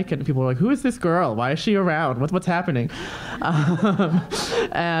felt like, and people were like, who is this girl? Why is she around? What's happening?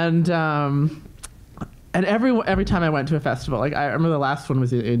 And every time I went to a festival, like I remember the last one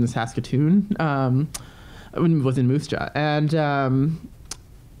was in Saskatoon, was in Moose Jaw, and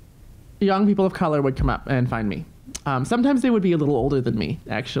young people of color would come up and find me. Sometimes they would be a little older than me,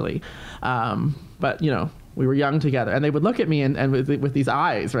 actually, but you know, we were young together, and they would look at me and with these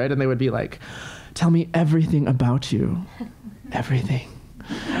eyes, right, and they would be like, "Tell me everything about you, everything."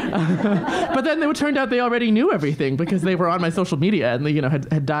 But then it would turn out they already knew everything because they were on my social media and they, you know,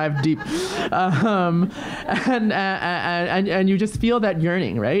 had dived deep, and you just feel that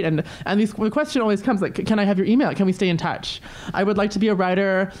yearning, right? And the question always comes like, can I have your email? Can we stay in touch? I would like to be a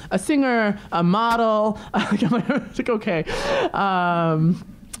writer, a singer, a model. Like, okay.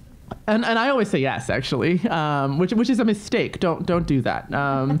 And I always say yes, actually, which is a mistake. Don't do that,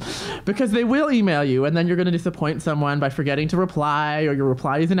 because they will email you, and then you're going to disappoint someone by forgetting to reply, or your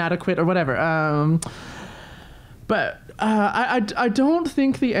reply is inadequate, or whatever. But I don't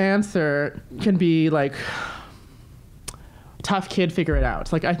think the answer can be like, tough kid, figure it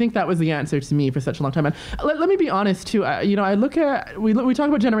out. Like, I think that was the answer to me for such a long time. And let me be honest too. You know, I look at we talk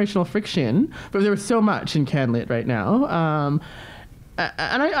about generational friction, but there was so much in CanLit right now.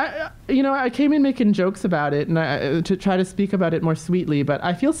 And I came in making jokes about it and to try to speak about it more sweetly, but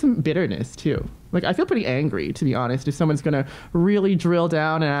I feel some bitterness too. Like, I feel pretty angry, to be honest, if someone's going to really drill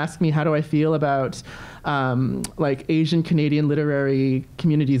down and ask me how do I feel about like Asian Canadian literary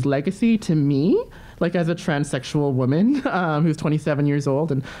community's legacy to me, like as a transsexual woman who's 27 years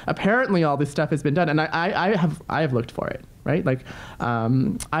old, and apparently all this stuff has been done, and I have looked for it, right? Like,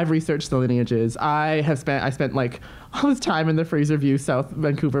 I've researched the lineages. I spent like all this time in the Fraser View South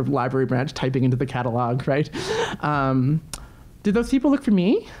Vancouver Library branch typing into the catalog, right? Did those people look for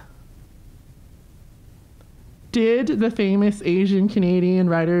me? Did the famous Asian Canadian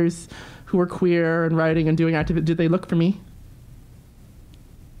writers who were queer and writing and doing activism, did they look for me?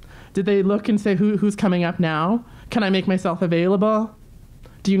 Did they look and say, who's coming up now? Can I make myself available?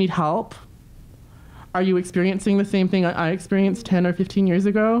 Do you need help? Are you experiencing the same thing I experienced 10 or 15 years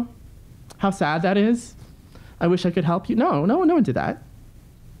ago? How sad that is. I wish I could help you. No one did that.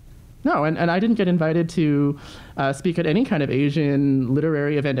 No, and I didn't get invited to speak at any kind of Asian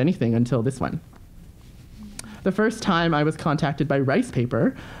literary event, anything, until this one. The first time I was contacted by Rice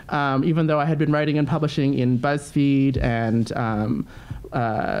Paper, even though I had been writing and publishing in BuzzFeed and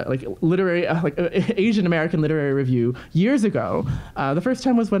like literary, like Asian American Literary Review years ago. The first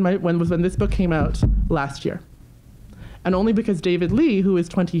time was when this book came out last year, and only because David Lee, who is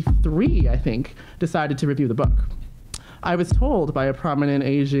 23, I think, decided to review the book. I was told by a prominent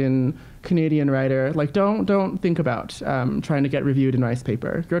Asian Canadian writer, like, don't think about trying to get reviewed in Rice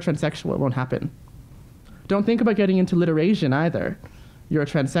Paper. You're a transsexual, it won't happen. Don't think about getting into LiterASIAN either. You're a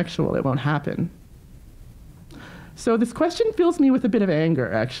transsexual, it won't happen. So this question fills me with a bit of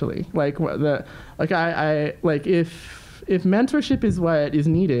anger, actually. Like, if mentorship is what is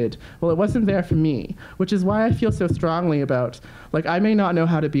needed, well, it wasn't there for me, which is why I feel so strongly about, like, I may not know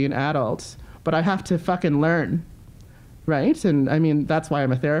how to be an adult, but I have to fucking learn, right? And I mean, that's why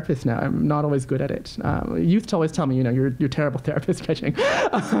I'm a therapist now. I'm not always good at it. Youth always tell me, you know, you're a terrible therapist, Cheng.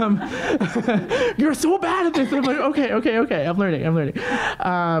 You're so bad at this. And I'm like, okay, I'm learning.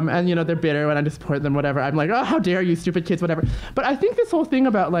 And, you know, they're bitter when I support them, whatever. I'm like, oh, how dare you, stupid kids, whatever. But I think this whole thing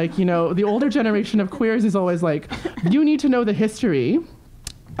about, like, you know, the older generation of queers is always like, you need to know the history.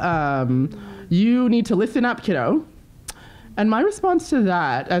 You need to listen up, kiddo. And my response to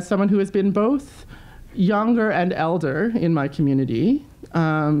that, as someone who has been both younger and elder in my community,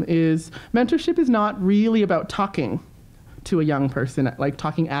 is mentorship is not really about talking to a young person, like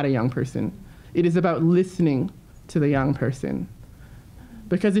talking at a young person. It is about listening to the young person.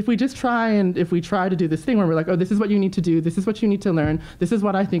 Because if we try to do this thing where we're like, oh, this is what you need to do, this is what you need to learn, this is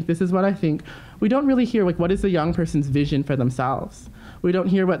what I think, we don't really hear, like, what is the young person's vision for themselves. We don't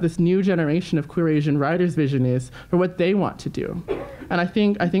hear what this new generation of queer Asian writers' vision is for what they want to do. And I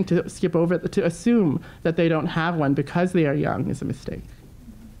think to skip over, to assume that they don't have one because they are young is a mistake.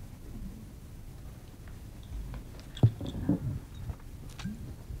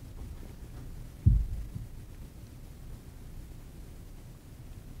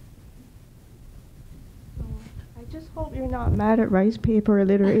 I just hope you're not mad at Rice Paper or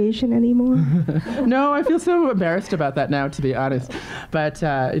LiterASIAN anymore. No, I feel so embarrassed about that now, to be honest. But,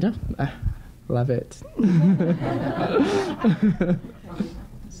 you know, Love it.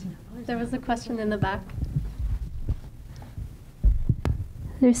 There was a question in the back.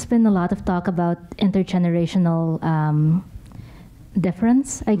 There's been a lot of talk about intergenerational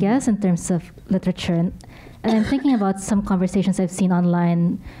difference, I guess, in terms of literature. And I'm thinking about some conversations I've seen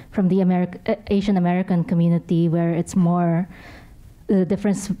online from the Asian American community, where it's more the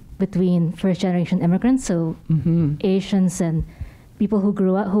difference between first-generation immigrants, so Asians and people who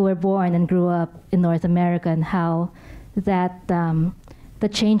were born and grew up in North America, and how that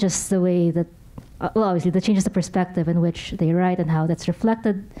that changes the way that, well, obviously that changes the perspective in which they write and how that's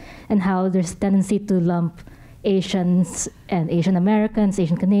reflected, and how there's a tendency to lump Asians and Asian Americans,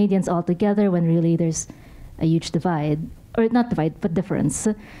 Asian Canadians all together, when really there's a huge divide, or not divide, but difference.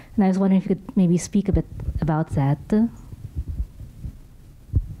 And I was wondering if you could maybe speak a bit about that.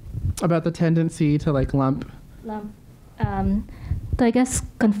 About the tendency to like lump. To, I guess,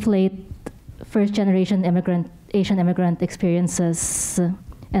 conflate first-generation Asian immigrant experiences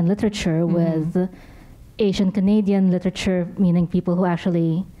and literature with Asian Canadian literature, meaning people who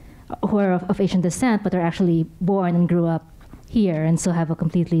are of Asian descent, but are actually born and grew up here, and so have a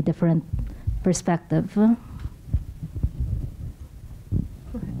completely different perspective. Oh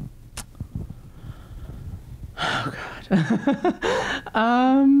God.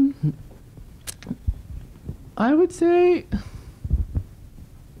 I would say,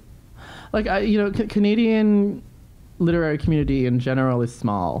 like, Canadian literary community in general is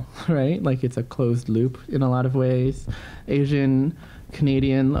small, right? Like, it's a closed loop in a lot of ways. Asian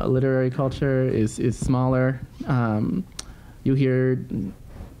Canadian literary culture is smaller. You hear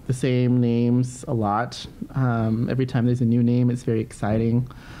the same names a lot. Every time there's a new name, it's very exciting.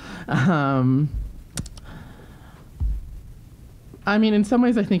 I mean, in some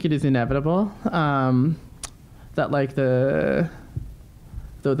ways, I think it is inevitable that, like,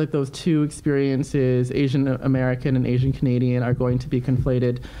 those two experiences, Asian American and Asian Canadian, are going to be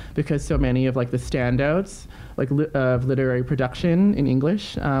conflated, because so many of, like, the standouts, like, of literary production in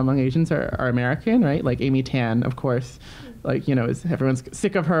English among Asians are American, right? Like Amy Tan, of course. Like, everyone's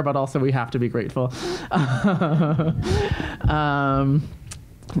sick of her, but also we have to be grateful.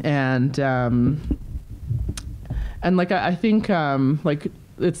 And like, I think, like,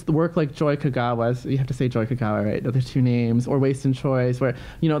 it's the work like Joy Kagawa's, you have to say Joy Kagawa, right? The two names, or Waste and Choice, where,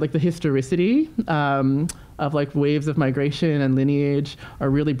 like, the historicity of, like, waves of migration and lineage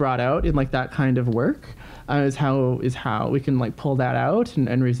are really brought out in, like, that kind of work, is how we can, like, pull that out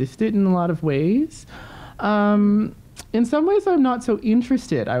and resist it in a lot of ways. In some ways, I'm not so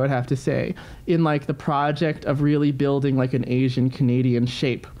interested, I would have to say, in, like, the project of really building, like, an Asian Canadian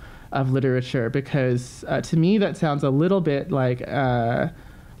shape of literature, because to me that sounds a little bit like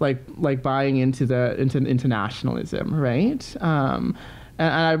buying into internationalism, right? And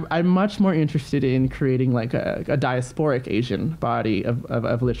I'm much more interested in creating, like, a diasporic Asian body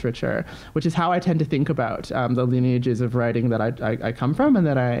of literature, which is how I tend to think about the lineages of writing that I come from and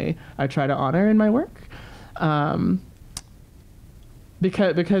that I try to honor in my work.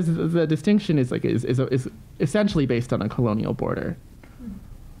 Because the distinction is essentially based on a colonial border.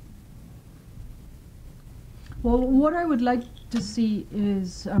 Well, what I would like to see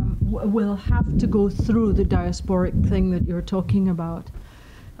is we'll have to go through the diasporic thing that you're talking about.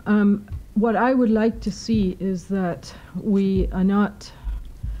 What I would like to see is that we are not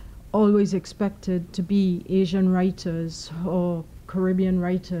always expected to be Asian writers or Caribbean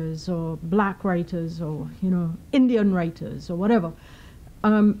writers or Black writers or, Indian writers or whatever.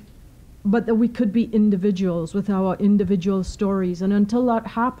 But that we could be individuals with our individual stories. And until that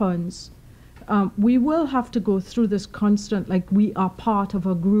happens, we will have to go through this constant, like, we are part of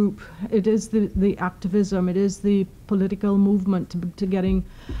a group. It is the activism, it is the political movement to getting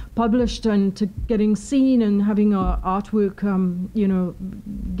published and to getting seen and having our artwork,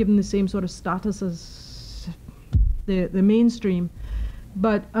 given the same sort of status as the mainstream.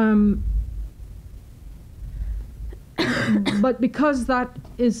 But but because that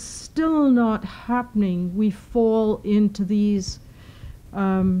is still not happening, we fall into these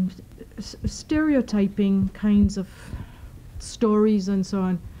stereotyping kinds of stories and so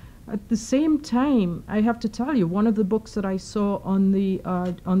on. At the same time, I have to tell you, one of the books that I saw on the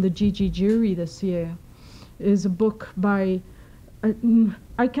GG jury this year is a book by,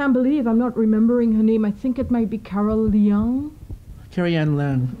 I can't believe I'm not remembering her name. I think it might be Carol Leung. Carrie-Anne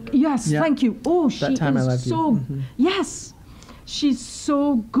Leung. Yes, yeah. Thank you. Oh, she That Time I is Loved so, You. yes, she's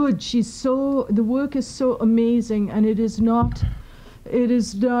so good. The work is so amazing, and it is not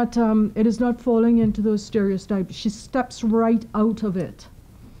falling into those stereotypes. She steps right out of it.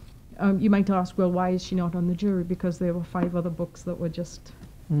 You might ask, well, why is she not on the jury? Because there were 5 other books that were just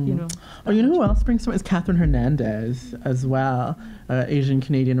you know. Oh, you know who else springs to mind is Catherine Hernandez as well, Asian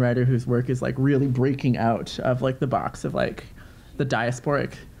Canadian writer whose work is like really breaking out of like the box of like the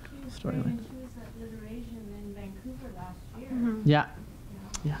diasporic storyline. She was at LiterASIan in Vancouver last year. Yeah.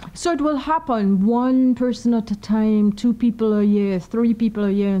 Yeah. So it will happen one person at a time, 2 people a year, 3 people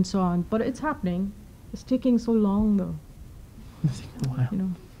a year, and so on. But it's happening. It's taking so long, though. It's taking a while. You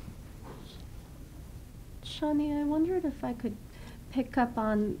know. Shani, I wondered if I could pick up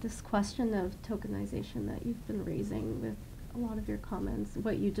on this question of tokenization that you've been raising with a lot of your comments,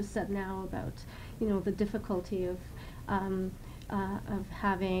 what you just said now about, you know, the difficulty of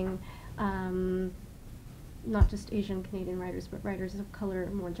having not just Asian Canadian writers, but writers of color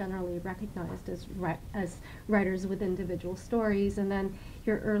more generally recognized as writers with individual stories, and then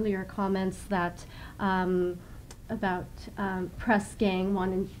your earlier comments that about press gang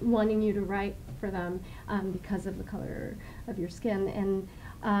wanting you to write for them because of the color of your skin,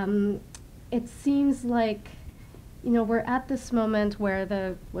 and it seems like, you know, we're at this moment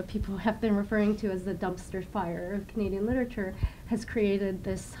where what people have been referring to as the dumpster fire of Canadian literature has created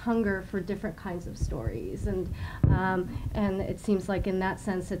this hunger for different kinds of stories, and it seems like in that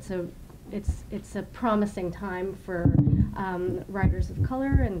sense it's a promising time for writers of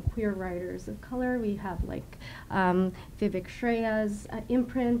color and queer writers of color. We have like Vivek Shreya's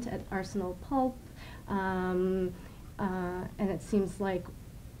imprint at Arsenal Pulp, and it seems like,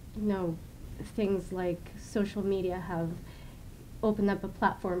 you know, things like social media have opened up a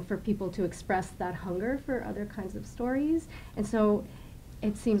platform for people to express that hunger for other kinds of stories. And so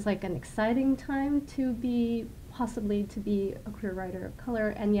it seems like an exciting time to be, possibly to be a queer writer of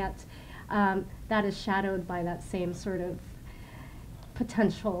color, and yet that is shadowed by that same sort of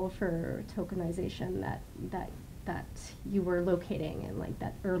potential for tokenization that you were locating in like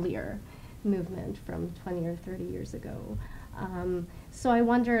that earlier movement from 20 or 30 years ago. So I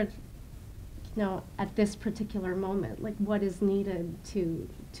wondered, you know, at this particular moment, like what is needed to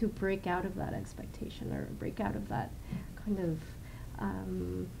break out of that expectation or break out of that kind of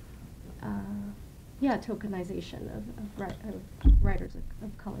tokenization of writers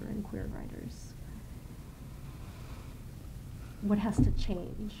of color and queer writers. What has to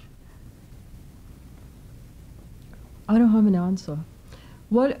change? I don't have an answer.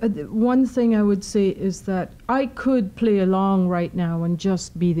 One thing I would say is that I could play along right now and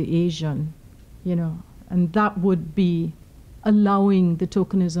just be the Asian, you know, and that would be allowing the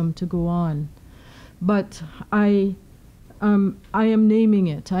tokenism to go on. But I am naming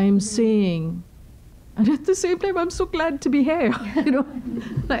it. I am saying, and at the same time, I'm so glad to be here. You know,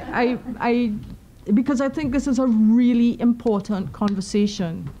 like because I think this is a really important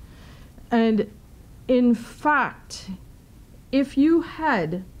conversation, and in fact, if you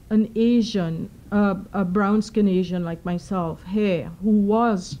had an Asian, a brown-skinned Asian like myself here, who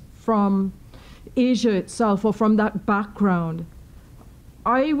was from Asia itself or from that background,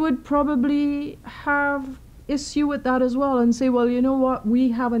 I would probably have issue with that as well and say, well, you know what,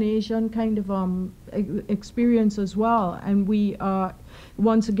 we have an Asian kind of experience as well, and we are,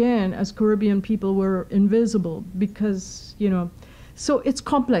 once again, as Caribbean people, we're invisible because, you know, so it's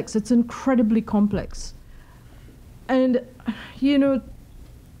complex, it's incredibly complex. And, you know,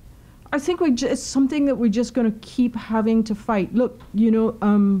 I think it's something that we're just going to keep having to fight. Look, you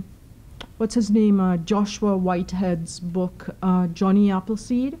know, what's his name? Joshua Whitehead's book, Johnny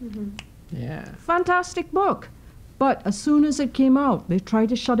Appleseed. Mm-hmm. Yeah. Fantastic book. But as soon as it came out, they tried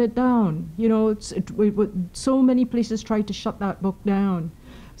to shut it down. You know, so many places tried to shut that book down.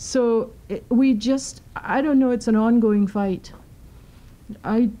 So I don't know, it's an ongoing fight.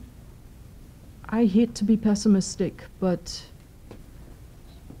 I hate to be pessimistic, but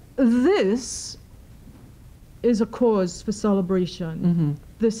this is a cause for celebration,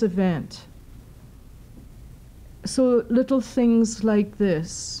 this event. So little things like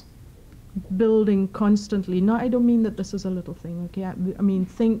this, building constantly. No, I don't mean that this is a little thing, okay? I mean,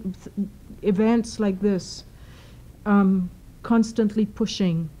 events like this, constantly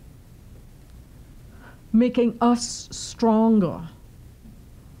pushing, making us stronger.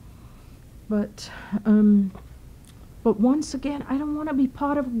 But once again, I don't want to be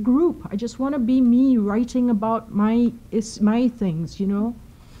part of a group. I just want to be me writing about my things, you know?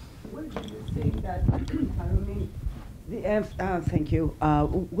 What do you think that, thank you.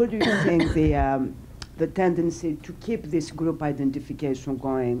 What do you think the tendency to keep this group identification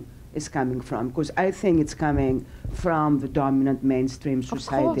going is coming from? Because I think it's coming from the dominant mainstream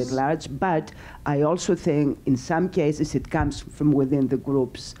society at large, but I also think in some cases it comes from within the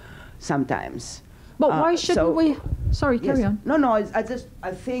groups sometimes. But why shouldn't we? Sorry, carry on. No, I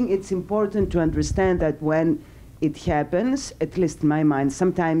think it's important to understand that when it happens, at least in my mind.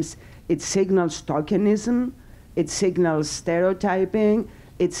 Sometimes it signals tokenism, it signals stereotyping,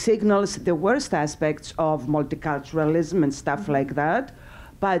 it signals the worst aspects of multiculturalism and stuff like that.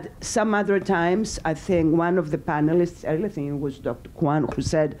 But some other times, I think one of the panelists, earlier, I think it was Dr. Kwan, who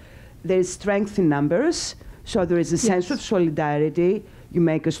said there is strength in numbers, so there is a sense of solidarity. You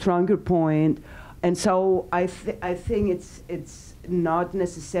make a stronger point, and so I think it's not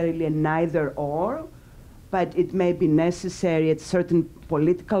necessarily a neither or, but it may be necessary at certain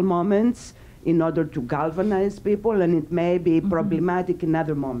political moments in order to galvanize people, and it may be problematic in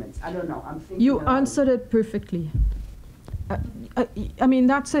other moments. I don't know. I'm thinking. You answered it perfectly. I mean,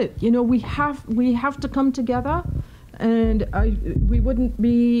 that's it. You know, we have to come together, and I wouldn't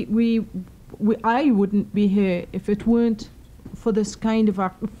be here if it weren't for this kind of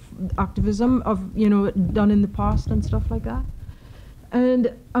activism of, you know, done in the past and stuff like that.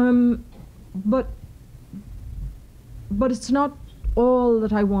 And but it's not all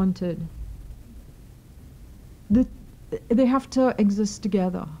that I wanted. They have to exist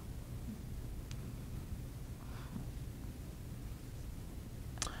together.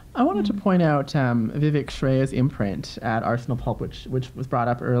 I wanted to point out Vivek Shreya's imprint at Arsenal Pulp, which was brought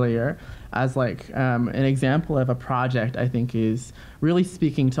up earlier, as like an example of a project I think is really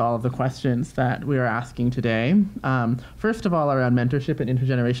speaking to all of the questions that we are asking today. First of all, around mentorship and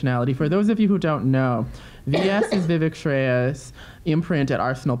intergenerationality. For those of you who don't know, VS is Vivek Shreya's imprint at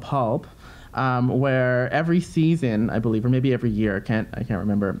Arsenal Pulp, where every season, I believe, or maybe every year, I can't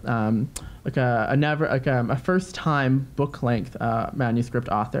remember, a first-time book-length manuscript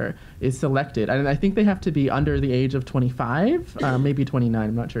author is selected, and I think they have to be under the age of 25, maybe 29.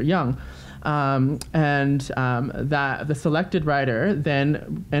 I'm not sure, young, that the selected writer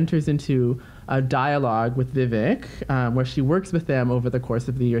then enters into a dialogue with Vivek, where she works with them over the course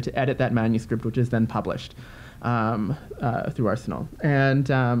of the year to edit that manuscript, which is then published through Arsenal.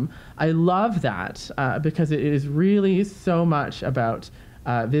 And I love that because it is really so much about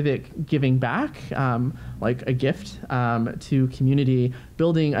Vivek giving back, like a gift to community,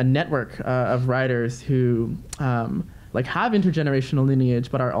 building a network of writers who like have intergenerational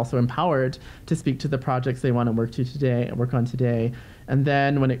lineage but are also empowered to speak to the projects they want to work on today. And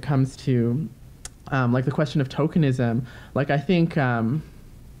then when it comes to like the question of tokenism, I think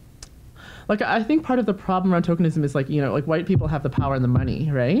part of the problem around tokenism is like white people have the power and the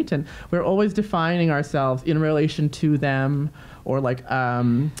money, right? And we're always defining ourselves in relation to them, or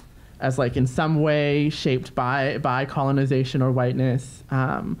as like in some way shaped by colonization or whiteness.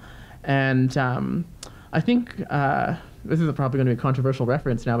 I think this is probably going to be a controversial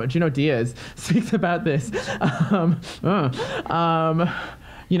reference now, but Junot Diaz speaks about this.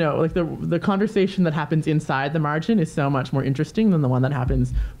 You know, like the conversation that happens inside the margin is so much more interesting than the one that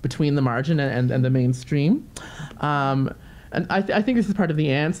happens between the margin and the mainstream. And I think this is part of the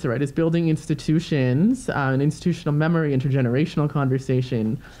answer, right? Is building institutions, an institutional memory, intergenerational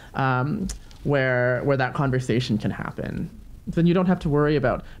conversation, where that conversation can happen. Then you don't have to worry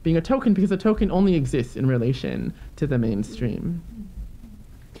about being a token, because a token only exists in relation to the mainstream.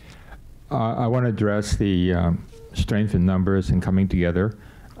 I want to address the strength in numbers and coming together.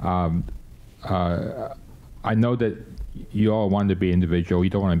 I know that you all want to be individual. You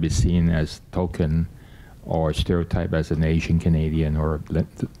don't want to be seen as token or stereotype as an Asian Canadian or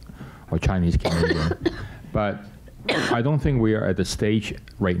Chinese Canadian. But I don't think we are at the stage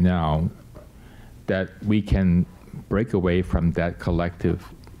right now that we can break away from that collective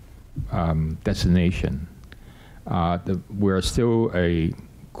destination. We're still a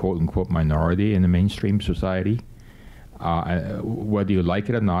quote-unquote minority in the mainstream society. Whether you like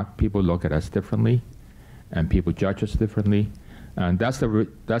it or not, people look at us differently, and people judge us differently. And that's the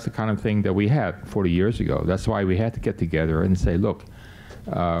kind of thing that we had 40 years ago. That's why we had to get together and say, look,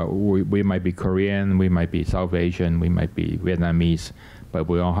 we might be Korean, we might be South Asian, we might be Vietnamese, but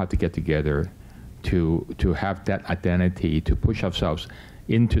we all have to get together to have that identity, to push ourselves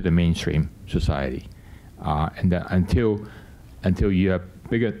into the mainstream society. And that until you have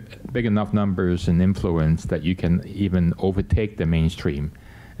big enough numbers and influence that you can even overtake the mainstream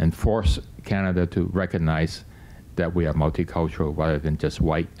and force Canada to recognize that we are multicultural rather than just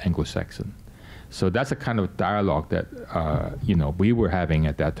white Anglo-Saxon. So that's a kind of dialogue that we were having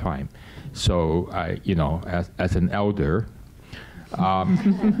at that time. So as an elder,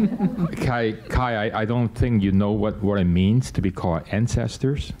 Kai, I don't think you know what it means to be called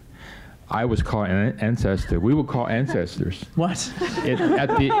ancestors. I was called an ancestor. We were called ancestors. What? In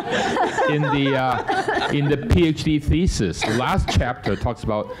the PhD thesis, the last chapter talks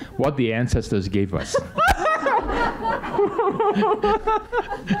about what the ancestors gave us.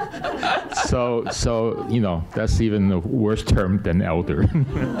 So you know, that's even a worse term than elder.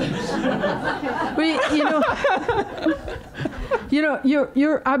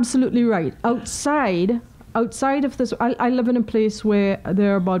 You're absolutely right. Outside of this, I live in a place where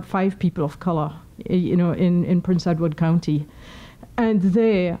there are about 5 people of color, in Prince Edward County. And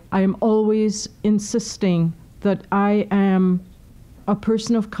there, I am always insisting that I am a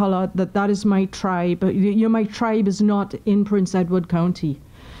person of color, that is my tribe. My tribe is not in Prince Edward County.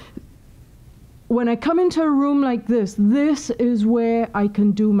 When I come into a room like this is where I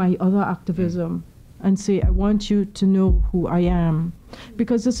can do my other activism and say, I want you to know who I am.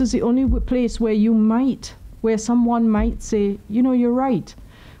 Because this is the only place where someone might say, you're right.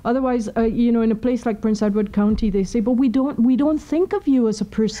 Otherwise, in a place like Prince Edward County, they say, but we don't think of you as a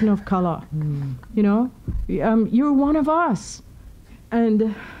person of color. You're one of us.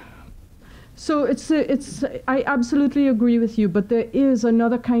 And so I absolutely agree with you, but there is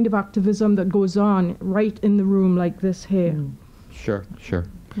another kind of activism that goes on right in the room like this here. Sure.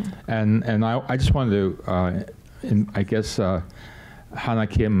 Yeah. And I just wanted to, I guess Hannah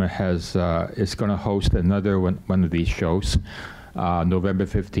Kim is going to host another one of these shows, November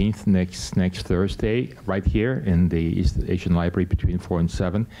 15th, next Thursday, right here in the East Asian Library between 4 and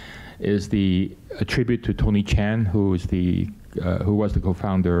 7, is a tribute to Tony Chan, who was the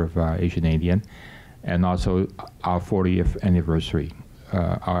co-founder of Asian Canadian, and also our 40th anniversary,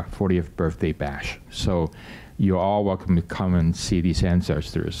 our 40th birthday bash. So you're all welcome to come and see these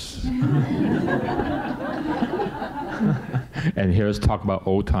ancestors. And hear us talk about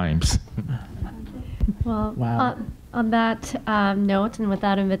old times. Well, Wow. On that note and with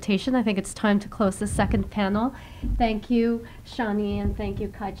that invitation, I think it's time to close the second panel. Thank you, Shani, and thank you,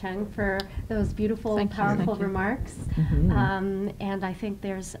 Kai Cheng, for those beautiful, powerful remarks. And I think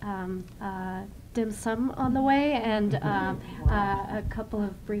there's dim sum on the way and a couple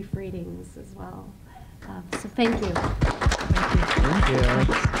of brief readings as well. So thank you. Thank you.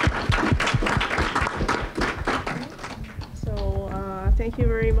 So thank you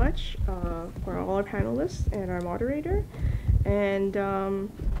very much for all our panelists and our moderator. And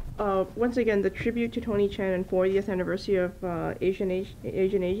once again, the tribute to Tony Chan and 40th anniversary of Asian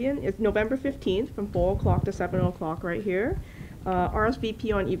is November 15th from 4 o'clock to 7 o'clock right here.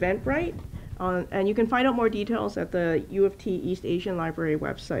 RSVP on Eventbrite. And you can find out more details at the U of T East Asian Library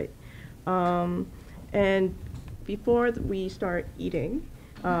website. And before we start eating,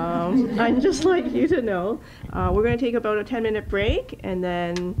 I'd just like you to know, we're going to take about a 10-minute break and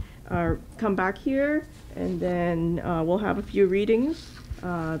then come back here, and then we'll have a few readings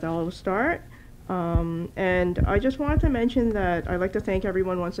that will start. And I just wanted to mention that I'd like to thank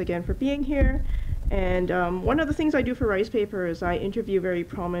everyone once again for being here. And one of the things I do for Rice Paper is I interview very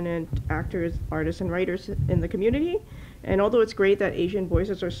prominent actors, artists, and writers in the community. And although it's great that Asian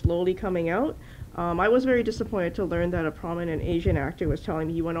voices are slowly coming out, I was very disappointed to learn that a prominent Asian actor was telling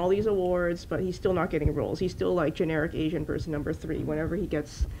me he won all these awards, but he's still not getting roles. He's still like generic Asian person number 3 whenever he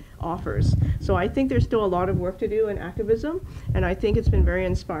gets offers. So I think there's still a lot of work to do in activism, and I think it's been very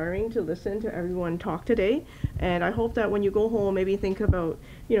inspiring to listen to everyone talk today. And I hope that when you go home, maybe think about,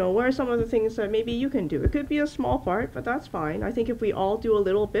 what are some of the things that maybe you can do? It could be a small part, but that's fine. I think if we all do a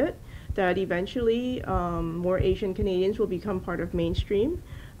little bit, that eventually more Asian Canadians will become part of mainstream.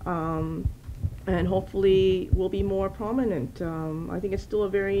 And hopefully will be more prominent. I think it's still a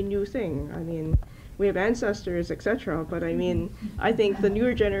very new thing. I mean, we have ancestors, etc. But I mean, I think the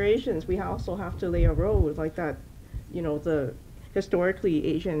newer generations, we also have to lay a road like that, the historically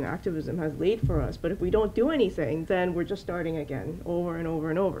Asian activism has laid for us. But if we don't do anything, then we're just starting again over and over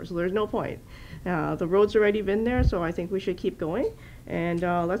and over. So there's no point. The road's already been there, so I think we should keep going. And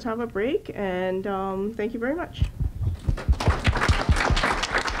let's have a break. And thank you very much.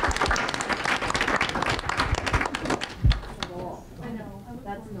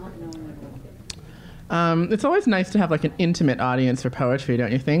 It's always nice to have like an intimate audience for poetry,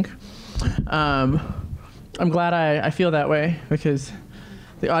 don't you think? I'm glad I feel that way because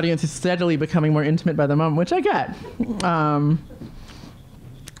the audience is steadily becoming more intimate by the moment, which I get.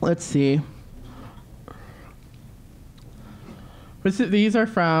 Let's see. These are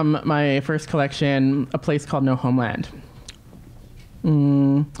from my first collection, A Place Called No Homeland.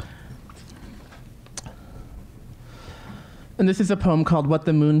 And this is a poem called What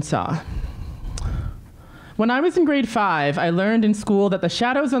the Moon Saw. When I was in grade 5, I learned in school that the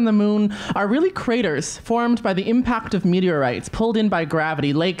shadows on the moon are really craters formed by the impact of meteorites pulled in by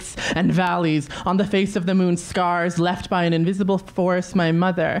gravity, lakes and valleys on the face of the moon, scars left by an invisible force. My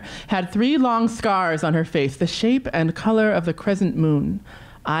mother had 3 long scars on her face, the shape and color of the crescent moon.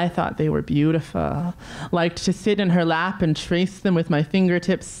 I thought they were beautiful. Liked to sit in her lap and trace them with my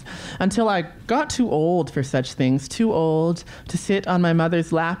fingertips until I got too old for such things. Too old to sit on my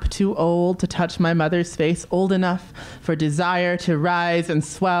mother's lap. Too old to touch my mother's face. Old enough for desire to rise and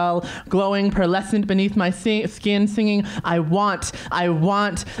swell, glowing pearlescent beneath my skin, singing, I want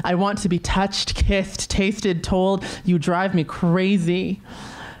to be touched, kissed, tasted, told, you drive me crazy.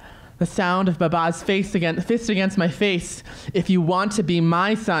 The sound of Baba's fist against my face. If you want to be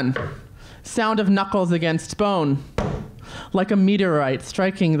my son. Sound of knuckles against bone. Like a meteorite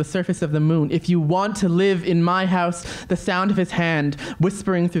striking the surface of the moon. If you want to live in my house, the sound of his hand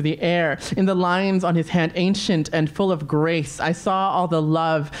whispering through the air. In the lines on his hand, ancient and full of grace, I saw all the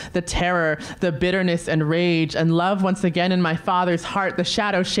love, the terror, the bitterness and rage, and love once again in my father's heart, the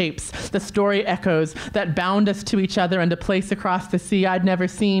shadow shapes, the story echoes that bound us to each other and a place across the sea I'd never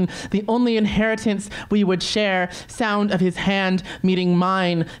seen, the only inheritance we would share, sound of his hand meeting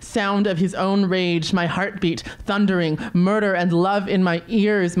mine, sound of his own rage, my heartbeat thundering, murder and love in my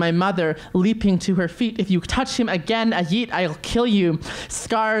ears, my mother leaping to her feet. If you touch him again, Ayit, I'll kill you.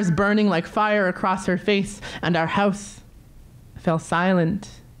 Scars burning like fire across her face, and our house fell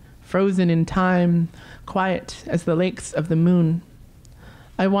silent, frozen in time, quiet as the lakes of the moon.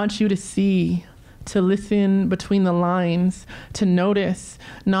 I want you to see, to listen between the lines, to notice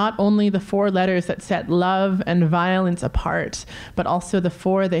not only the 4 letters that set love and violence apart, but also the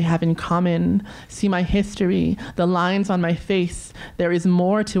 4 they have in common. See my history, the lines on my face. There is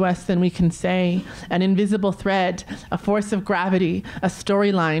more to us than we can say. An invisible thread, a force of gravity, a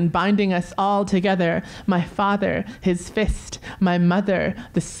storyline binding us all together. My father, his fist, my mother,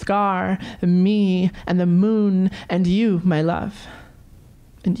 the scar, me, and the moon, and you, my love,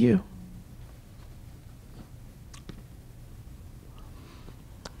 and you.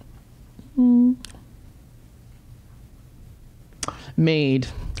 Made.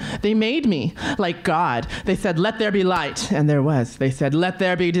 They made me like God. They said, let there be light, and there was. They said, let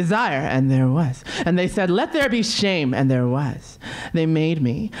there be desire, and there was. And they said, let there be shame, and there was. They made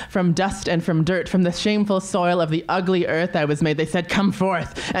me from dust and from dirt, from the shameful soil of the ugly earth I was made. They said, come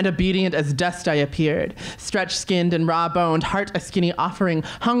forth, and obedient as dust I appeared. Stretch-skinned and raw-boned, heart a skinny offering,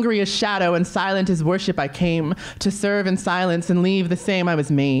 hungry as shadow and silent as worship I came. To serve in silence and leave the same I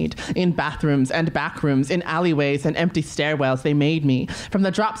was made. In bathrooms and backrooms, in alleyways and empty stairwells, they made me. From the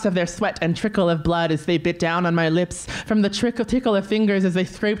drops of their sweat and trickle of blood as they bit down on my lips, from the tickle of fingers as they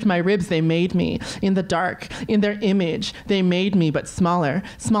scraped my ribs, they made me. In the dark, in their image, they made me, but smaller.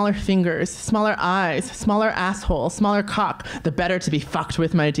 Smaller fingers, smaller eyes, smaller asshole, smaller cock. The better to be fucked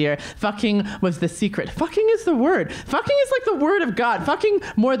with, my dear. Fucking was the secret. Fucking is the word. Fucking is like the word of God. Fucking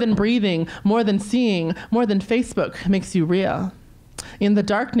more than breathing, more than seeing, more than Facebook makes you real. In the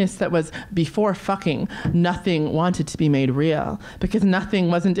darkness that was before fucking, nothing wanted to be made real, because nothing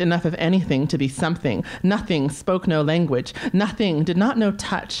wasn't enough of anything to be something. Nothing spoke no language. Nothing did not know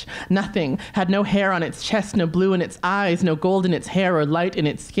touch. Nothing had no hair on its chest, no blue in its eyes, no gold in its hair or light in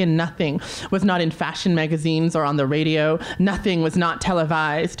its skin. Nothing was not in fashion magazines or on the radio. Nothing was not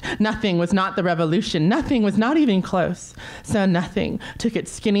televised. Nothing was not the revolution. Nothing was not even close. So nothing took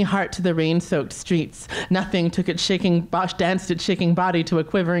its skinny heart to the rain-soaked streets. Nothing took its danced its shaking body to a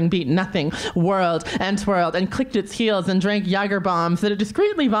quivering beat. Nothing whirled and twirled and clicked its heels and drank Jager bombs that it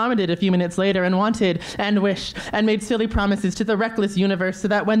discreetly vomited a few minutes later and wanted and wished and made silly promises to the reckless universe so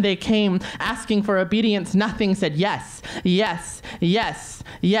that when they came asking for obedience, nothing said yes, yes, yes,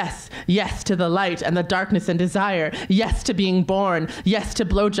 yes, yes to the light and the darkness and desire, yes to being born, yes to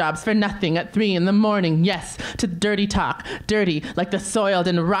blowjobs for nothing at 3 a.m, yes to dirty talk, dirty like the soiled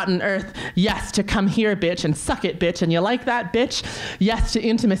and rotten earth, yes to come here, bitch, and suck it, bitch, and you like that, bitch? Yes to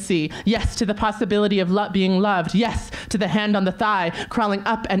intimacy. Yes to the possibility of being loved. Yes to the hand on the thigh, crawling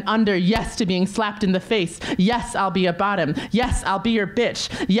up and under. Yes to being slapped in the face. Yes, I'll be a bottom. Yes, I'll be your bitch.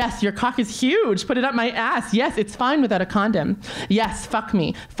 Yes, your cock is huge. Put it up my ass. Yes, it's fine without a condom. Yes, fuck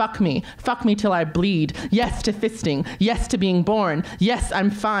me. Fuck me. Fuck me till I bleed. Yes to fisting. Yes to being born. Yes,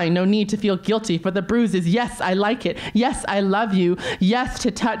 I'm fine. No need to feel guilty for the bruises. Yes, I like it. Yes, I love you. Yes to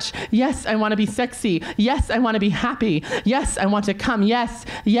touch. Yes, I want to be sexy. Yes, I want to be happy. Yes, I want to come. Yes,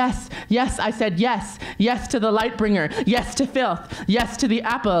 yes, yes, I said yes. Yes to the light bringer. Yes to filth. Yes to the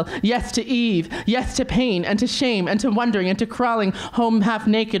apple. Yes to Eve. Yes to pain and to shame and to wondering and to crawling home half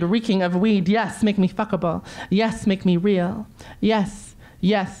naked, reeking of weed. Yes, make me fuckable. Yes, make me real. Yes,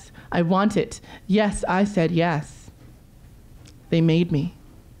 yes, I want it. Yes, I said yes. They made me.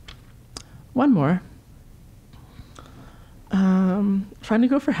 One more. Trying to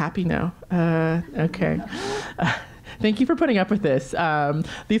go for happy now. Okay. Thank you for putting up with this.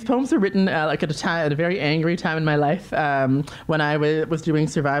 These poems were written like at a very angry time in my life when I was doing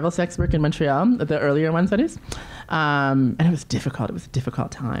survival sex work in Montreal, the earlier ones, that is. And it was difficult. It was a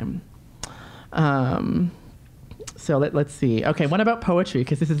difficult time. So let's see. Okay, one about poetry,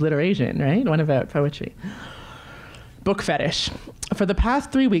 because this is LiterASIAN, right? One about poetry. Book fetish. For the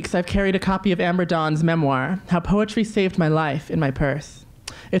past 3 weeks, I've carried a copy of Amber Dawn's memoir, How Poetry Saved My Life, in my purse.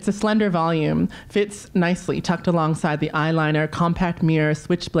 It's a slender volume, fits nicely tucked alongside the eyeliner, compact mirror,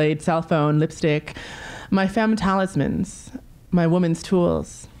 switchblade, cell phone, lipstick. My femme talismans, my woman's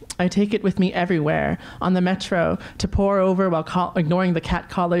tools. I take it with me everywhere, on the metro, to pore over while ignoring the cat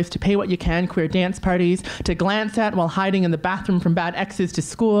callers, to pay what you can, queer dance parties, to glance at while hiding in the bathroom from bad exes, to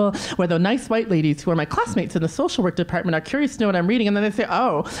school, where the nice white ladies who are my classmates in the social work department are curious to know what I'm reading, and then they say,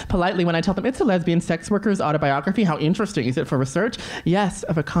 oh, politely when I tell them it's a lesbian sex worker's autobiography, how interesting, is it for research? Yes,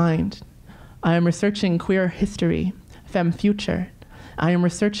 of a kind. I am researching queer history, femme future. I am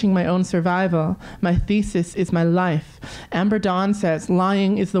researching my own survival. My thesis is my life. Amber Dawn says,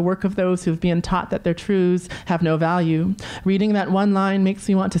 lying is the work of those who have been taught that their truths have no value. Reading that one line makes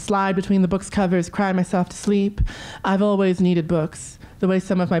me want to slide between the book's covers, cry myself to sleep. I've always needed books, the way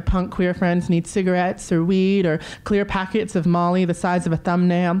some of my punk queer friends need cigarettes or weed or clear packets of Molly the size of a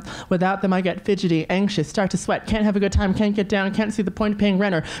thumbnail. Without them, I get fidgety, anxious, start to sweat, can't have a good time, can't get down, can't see the point of paying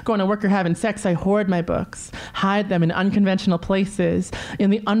rent or going to work or having sex. I hoard my books, hide them in unconventional places, in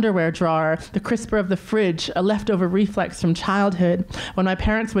the underwear drawer, the crisper of the fridge, a leftover reflex from childhood, when my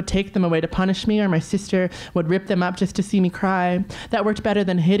parents would take them away to punish me or my sister would rip them up just to see me cry. That worked better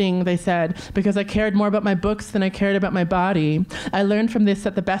than hitting, they said, because I cared more about my books than I cared about my body. I learned from this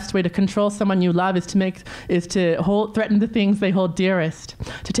that the best way to control someone you love is to threaten the things they hold dearest,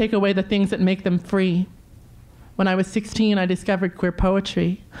 to take away the things that make them free. When I was 16, I discovered queer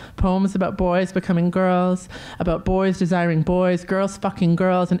poetry, poems about boys becoming girls, about boys desiring boys, girls fucking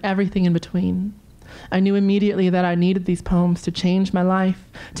girls, and everything in between. I knew immediately that I needed these poems to change my life,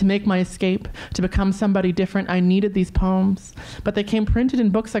 to make my escape, to become somebody different. I needed these poems, but they came printed in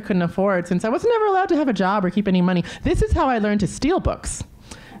books I couldn't afford since I was never allowed to have a job or keep any money. This is how I learned to steal books.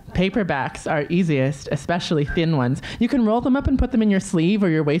 Paperbacks are easiest, especially thin ones. You can roll them up and put them in your sleeve or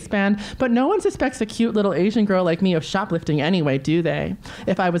your waistband, but no one suspects a cute little Asian girl like me of shoplifting anyway, do they?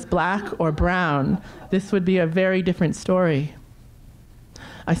 If I was black or brown, this would be a very different story.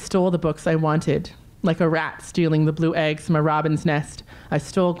 I stole the books I wanted, like a rat stealing the blue eggs from a robin's nest. I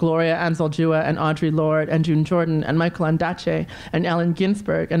stole Gloria Anzaldúa and Audre Lorde and June Jordan and Michael Ondaatje and Allen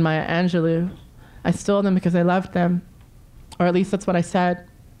Ginsberg and Maya Angelou. I stole them because I loved them, or at least that's what I said.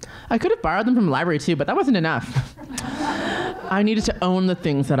 I could have borrowed them from the library too, but that wasn't enough. I needed to own the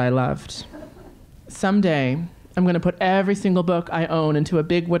things that I loved. Someday, I'm going to put every single book I own into a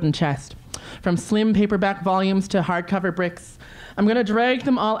big wooden chest, from slim paperback volumes to hardcover bricks. I'm going to drag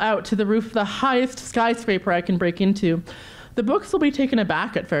them all out to the roof of the highest skyscraper I can break into. The books will be taken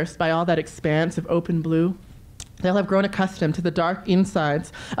aback at first by all that expanse of open blue. They'll have grown accustomed to the dark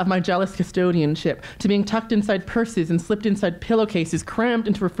insides of my jealous custodianship, to being tucked inside purses and slipped inside pillowcases, crammed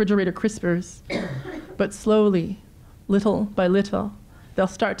into refrigerator crispers. But slowly, little by little, they'll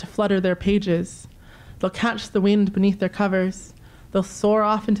start to flutter their pages. They'll catch the wind beneath their covers. They'll soar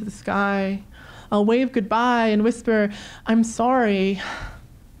off into the sky. I'll wave goodbye and whisper, I'm sorry.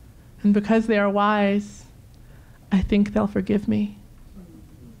 And because they are wise, I think they'll forgive me.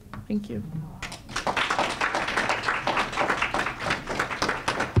 Thank you.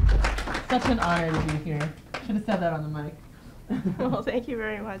 Such an honor to be here. Should have said that on the mic. Well, thank you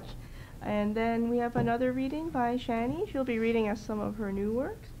very much. And then we have another reading by Shani. She'll be reading us some of her new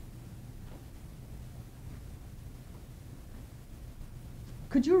works.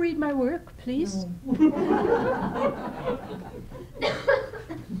 Could you read my work, please?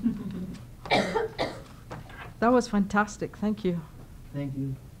 That was fantastic. Thank you. Thank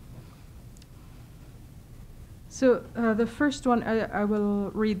you. So the first one I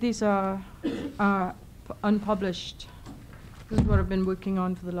will read. These are unpublished. This is what I've been working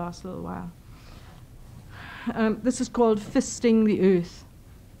on for the last little while. This is called Fisting the Earth.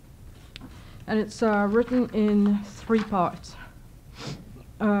 And it's written in 3 parts.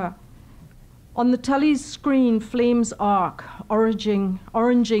 On the telly's screen, flames arc,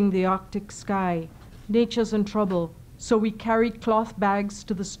 oranging the Arctic sky. Nature's in trouble, so we carry cloth bags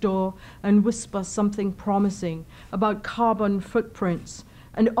to the store and whisper something promising about carbon footprints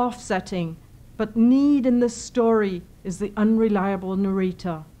and offsetting. But need in this story is the unreliable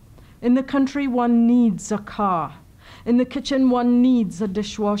narrator. In the country, one needs a car. In the kitchen, one needs a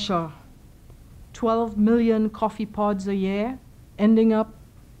dishwasher. 12 million coffee pods a year, ending up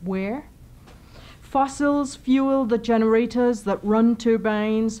where? Fossils fuel the generators that run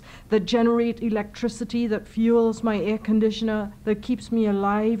turbines, that generate electricity, that fuels my air conditioner, that keeps me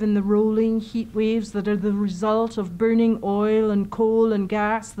alive in the rolling heat waves that are the result of burning oil and coal and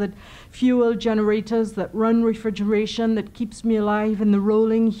gas, that fuel generators that run refrigeration, that keeps me alive in the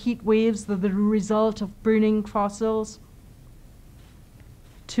rolling heat waves that are the result of burning fossils.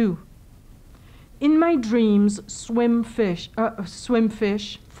 2. In my dreams, swim fish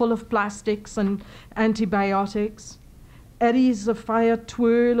full of plastics and antibiotics. Eddies of fire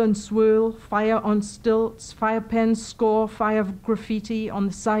twirl and swirl, fire on stilts, fire pens score fire graffiti on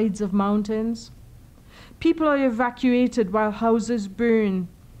the sides of mountains. People are evacuated while houses burn,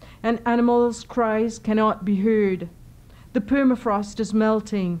 and animals' cries cannot be heard. The permafrost is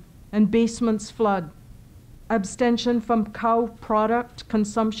melting, and basements flood. Abstention from cow product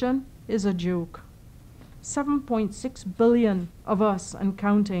consumption is a joke. 7.6 billion of us and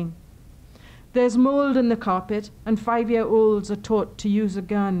counting. There's mold in the carpet, and 5-year-olds are taught to use a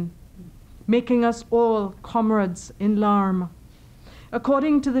gun, making us all comrades in alarm.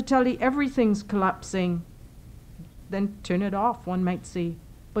 According to the telly, everything's collapsing. Then turn it off, one might say.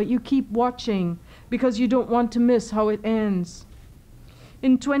 But you keep watching because you don't want to miss how it ends.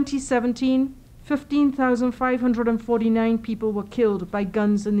 In 2017, 15,549 people were killed by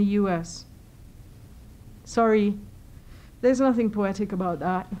guns in the US. Sorry, there's nothing poetic about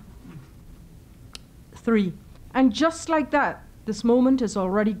that. 3. And just like that, this moment is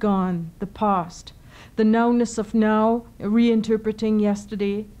already gone, the past. The nowness of now, reinterpreting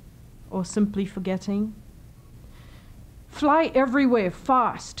yesterday, or simply forgetting. Fly everywhere,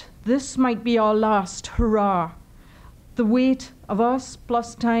 fast. This might be our last hurrah. The weight of us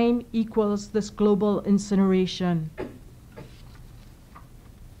plus time equals this global incineration.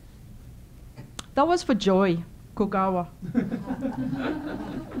 That was for Joy, Kogawa.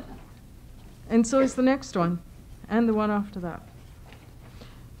 And so is the next one, and the one after that.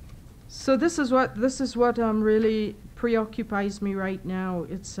 So this is what really preoccupies me right now.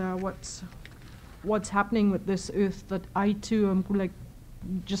 It's what's happening with this earth that I too am like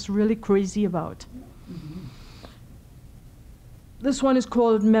just really crazy about. Mm-hmm. This one is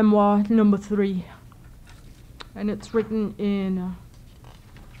called Memoir Number 3, and it's written in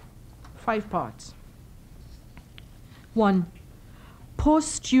 5 parts. 1.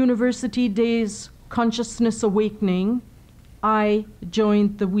 Post-university days consciousness awakening, I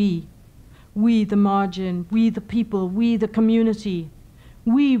joined the we. We the margin, we the people, we the community.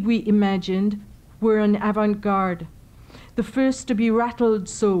 We imagined, were an avant-garde. The first to be rattled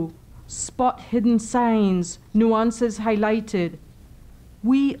so, spot hidden signs, nuances highlighted.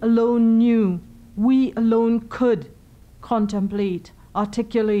 We alone knew, we alone could contemplate,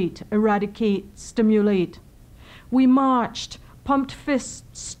 articulate, eradicate, stimulate. We marched, pumped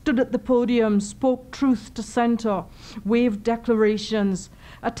fists, stood at the podium, spoke truth to center, waved declarations,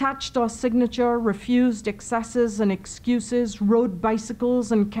 attached our signature, refused excesses and excuses, rode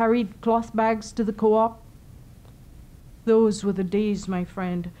bicycles and carried cloth bags to the co-op. Those were the days, my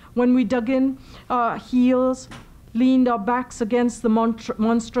friend, when we dug in our heels, leaned our backs against the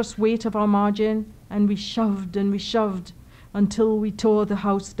monstrous weight of our margin, and we shoved until we tore the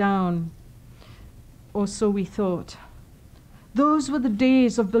house down. Or so we thought. Those were the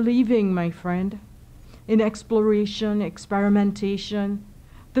days of believing, my friend, in exploration, experimentation.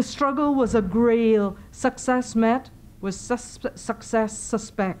 The struggle was a grail. Success met was success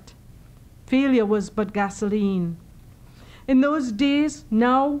suspect. Failure was but gasoline. In those days,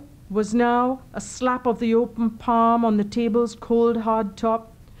 now was now a slap of the open palm on the table's cold, hard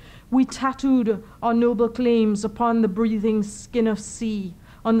top. We tattooed our noble claims upon the breathing skin of sea,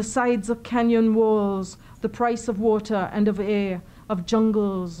 on the sides of canyon walls, the price of water and of air, of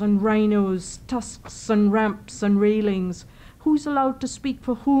jungles and rhinos, tusks and ramps and railings. Who's allowed to speak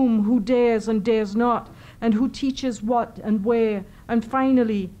for whom, who dares and dares not, and who teaches what and where, and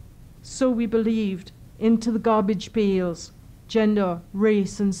finally, so we believed, into the garbage pails, gender,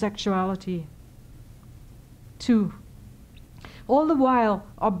 race, and sexuality. 2. All the while,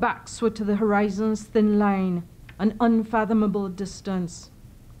 our backs were to the horizon's thin line, an unfathomable distance.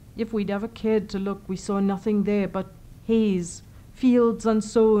 If we'd ever cared to look, we saw nothing there but haze, fields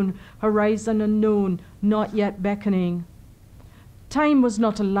unsown, horizon unknown, not yet beckoning. Time was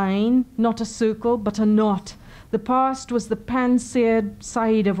not a line, not a circle, but a knot. The past was the pan-seared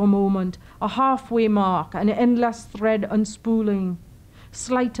side of a moment, a halfway mark, an endless thread unspooling.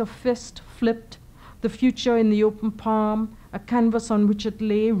 Sleight of fist flipped, the future in the open palm, a canvas on which it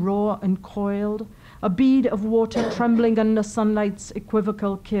lay raw and coiled, a bead of water trembling under sunlight's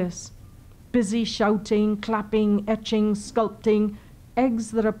equivocal kiss. Busy shouting, clapping, etching, sculpting,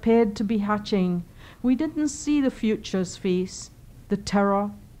 eggs that appeared to be hatching, We didn't see the future's face, the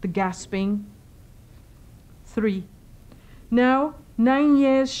terror, the gasping. 3. Now, 9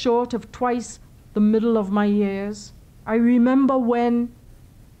 years short of twice the middle of my years, I remember when,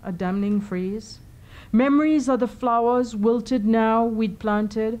 a damning phrase, memories of the flowers wilted now we'd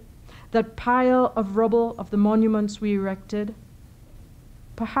planted, that pile of rubble of the monuments we erected.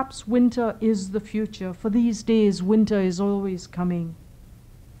 Perhaps winter is the future, for these days winter is always coming.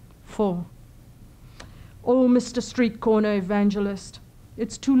 4. Oh, Mr. Street Corner Evangelist,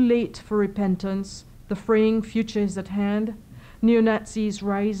 it's too late for repentance. The fraying future is at hand. Neo-Nazis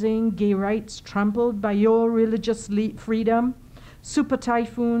rising, gay rights trampled by your religious freedom, super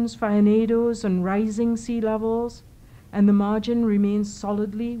typhoons, tornadoes, and rising sea levels, and the margin remains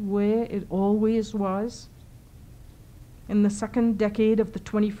solidly where it always was. In the second decade of the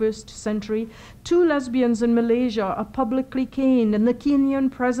 21st century, 2 lesbians in Malaysia are publicly caned, and the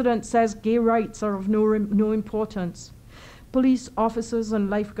Kenyan president says gay rights are of no importance. Police officers and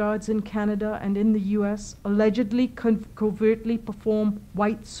lifeguards in Canada and in the US allegedly covertly perform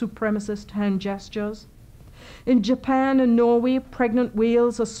white supremacist hand gestures. In Japan and Norway, pregnant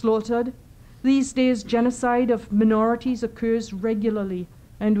whales are slaughtered. These days, genocide of minorities occurs regularly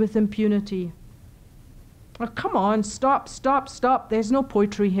and with impunity. Oh, come on, stop, stop, stop. There's no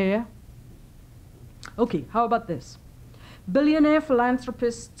poetry here. Okay, how about this? Billionaire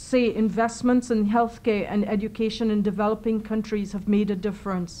philanthropists say investments in healthcare and education in developing countries have made a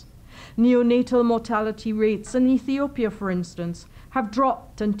difference. Neonatal mortality rates in Ethiopia, for instance, have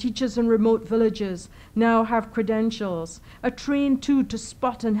dropped, and teachers in remote villages now have credentials, are trained too to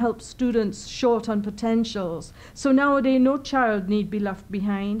spot and help students short on potentials. So nowadays no child need be left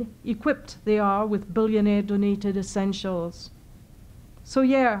behind. Equipped they are with billionaire donated essentials. So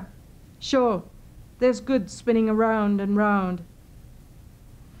yeah, sure, there's good spinning around and round.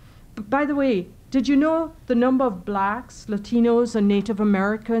 But by the way, did you know the number of blacks, Latinos, and Native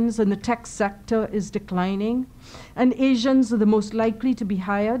Americans in the tech sector is declining? And Asians are the most likely to be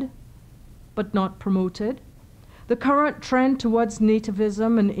hired, but not promoted? The current trend towards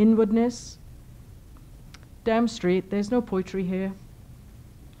nativism and inwardness? Damn straight, there's no poetry here.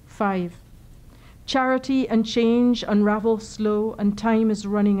 5. Charity and change unravel slow, and time is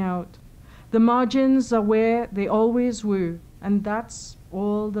running out. The margins are where they always were, and that's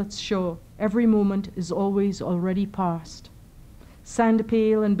all that's sure. Every moment is always already past. Sand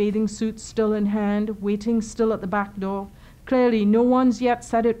pail and bathing suits still in hand, waiting still at the back door. Clearly, no one's yet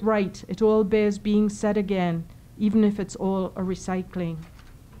said it right. It all bears being said again, even if it's all a recycling.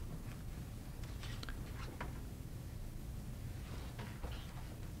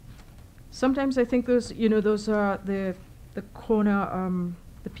 Sometimes I think those are the corner,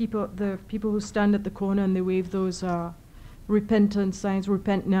 the people who stand at the corner and they wave those repentance signs,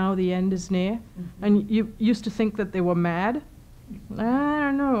 repent now, the end is near. Mm-hmm. And you used to think that they were mad. I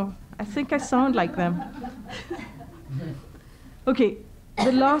don't know. I think I sound like them. Okay,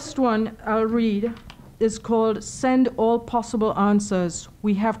 the last one I'll read is called Send All Possible Answers.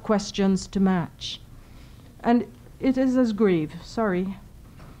 We Have Questions to Match. And it is as grave. Sorry.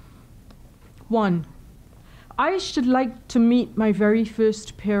 1. I should like to meet my very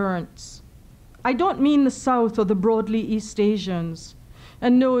first parents. I don't mean the South or the broadly East Asians.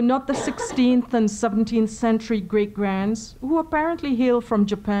 And no, not the 16th and 17th century great-grands, who apparently hail from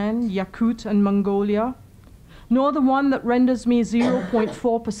Japan, Yakut, and Mongolia, nor the one that renders me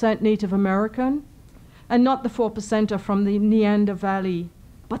 0.4% Native American, and not the 4%er from the Neander Valley,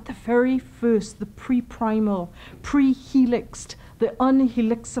 but the very first, the pre-primal, pre-helixed, the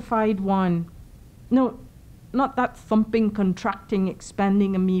unhelixified one. No, not that thumping, contracting,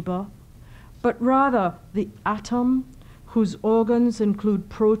 expanding amoeba, but rather the atom whose organs include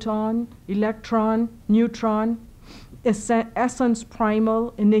proton, electron, neutron, essence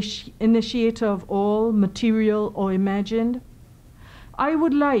primal, initiator of all, material or imagined. I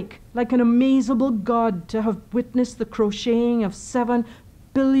would like an amazable God, to have witnessed the crocheting of 7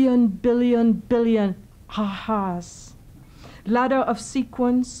 billion ahas. Ladder of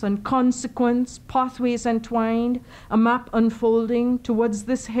sequence and consequence, pathways entwined, a map unfolding towards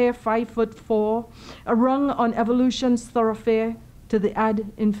this here 5'4", a rung on evolution's thoroughfare to the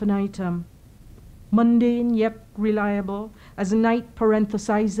ad infinitum. Mundane yet reliable as a night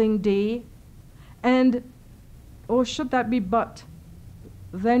parenthesizing day. And, or should that be but,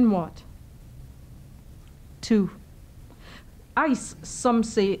 then what? 2. Ice, some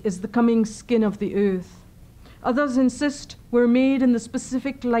say, is the coming skin of the earth. Others insist we're made in the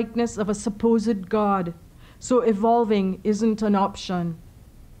specific likeness of a supposed God, so evolving isn't an option.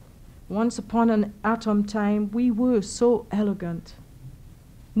 Once upon an atom time, we were so elegant.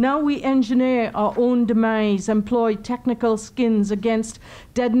 Now we engineer our own demise, employ technical skins against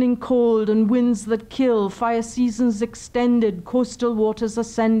deadening cold and winds that kill, fire seasons extended, coastal waters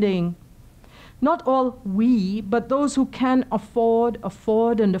ascending. Not all we, but those who can afford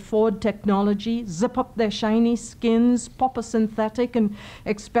technology, zip up their shiny skins, pop a synthetic and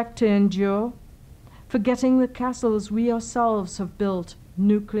expect to endure, forgetting the castles we ourselves have built.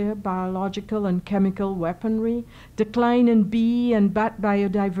 Nuclear, biological, and chemical weaponry, decline in bee and bat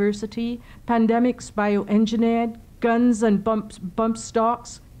biodiversity, pandemics bioengineered, guns and bump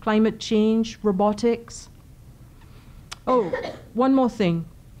stocks, climate change, robotics. Oh, one more thing.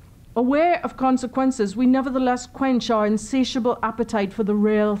 Aware of consequences, we nevertheless quench our insatiable appetite for the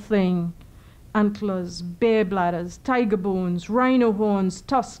real thing. Antlers, bear bladders, tiger bones, rhino horns,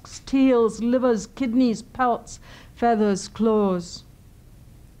 tusks, tails, livers, kidneys, pelts, feathers, claws.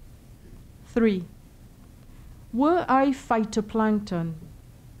 3. Were I phytoplankton,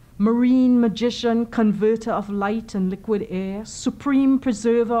 marine magician, converter of light and liquid air, supreme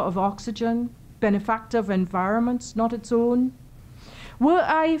preserver of oxygen, benefactor of environments not its own? Were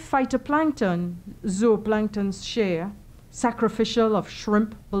I phytoplankton, zooplankton's share, sacrificial of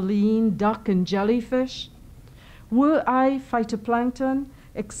shrimp, baleen, duck, and jellyfish? Were I phytoplankton,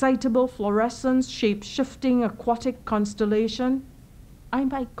 excitable fluorescence, shape-shifting aquatic constellation? I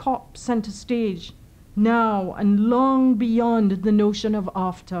might cop center stage, now and long beyond the notion of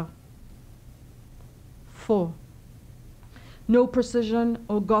after. 4. No precision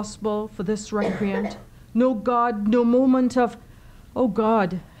or gospel for this recreant, no God, no moment of, oh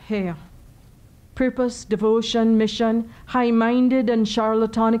God, here. Purpose, devotion, mission, high-minded and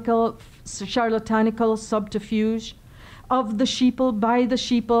charlatanical subterfuge, of the sheeple, by the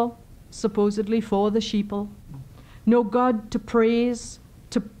sheeple, supposedly for the sheeple. No God to praise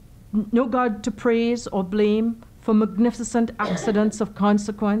or blame for magnificent accidents of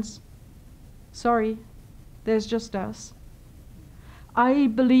consequence. Sorry, there's just us. I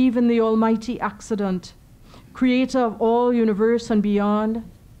believe in the almighty accident, creator of all universe and beyond,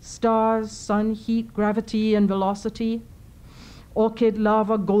 stars, sun, heat, gravity, and velocity, orchid,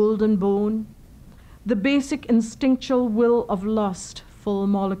 lava, golden bone, the basic instinctual will of lust, full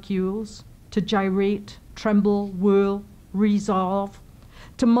molecules, to gyrate, tremble, whirl, resolve,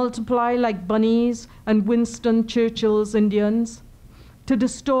 to multiply like bunnies and Winston Churchill's Indians, to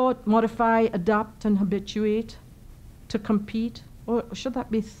distort, modify, adapt, and habituate, to compete, or should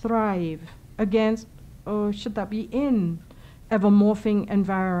that be thrive, against, or should that be in, ever-morphing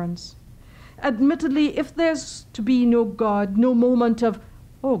environs. Admittedly, if there's to be no God, no moment of,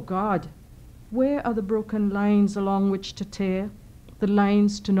 oh God, where are the broken lines along which to tear, the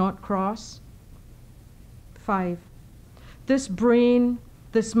lines to not cross? 5. This brain,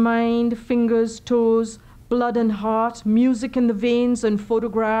 this mind, fingers, toes, blood and heart, music in the veins and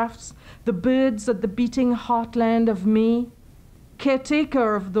photographs, the birds at the beating heartland of me,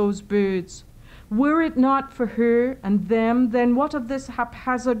 caretaker of those birds. Were it not for her and them, then what of this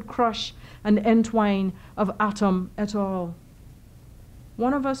haphazard crush and entwine of atom et al.?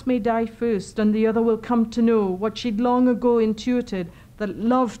 One of us may die first, and the other will come to know what she'd long ago intuited, that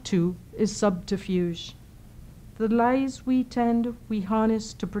love too is subterfuge. The lies we tend, we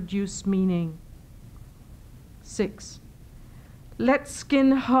harness to produce meaning. 6. Let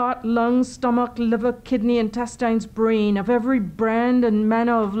skin, heart, lung, stomach, liver, kidney, intestines, brain, of every brand and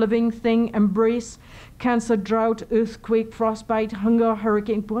manner of living thing embrace cancer, drought, earthquake, frostbite, hunger,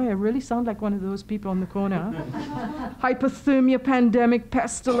 hurricane. Boy, I really sound like one of those people on the corner. Hypothermia, pandemic,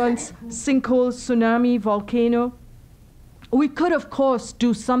 pestilence, sinkhole, tsunami, volcano. We could, of course,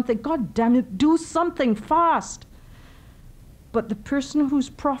 do something. God damn it, do something fast. But the person whose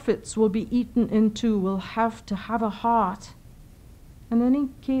profits will be eaten into will have to have a heart. In any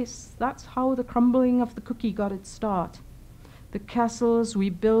case, that's how the crumbling of the cookie got its start. The castles we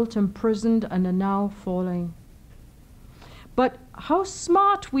built, imprisoned, and are now falling. But how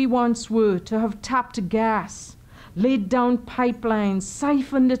smart we once were to have tapped gas, laid down pipelines,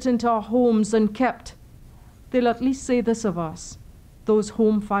 siphoned it into our homes, and kept, they'll at least say this of us, those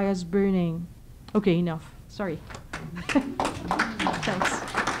home fires burning. Okay, enough. Sorry. Thanks.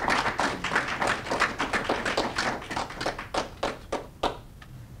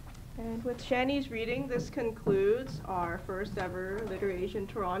 And with Shani's reading, this concludes our first ever LiterASIAN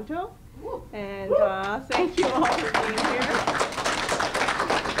Toronto. And thank you all for being here.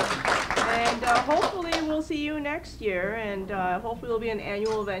 And hopefully we'll see you next year. And hopefully it'll be an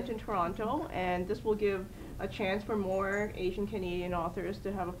annual event in Toronto. And this will give a chance for more Asian Canadian authors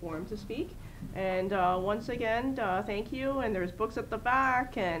to have a forum to speak. And once again, thank you. And there's books at the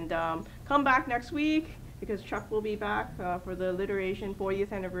back. And come back next week. because Chuck will be back for the LiterASIAN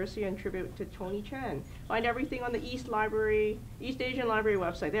 40th anniversary and tribute to Tony Chen. Find everything on the East Asian Library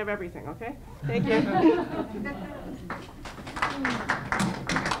website. They have everything, okay? Thank you.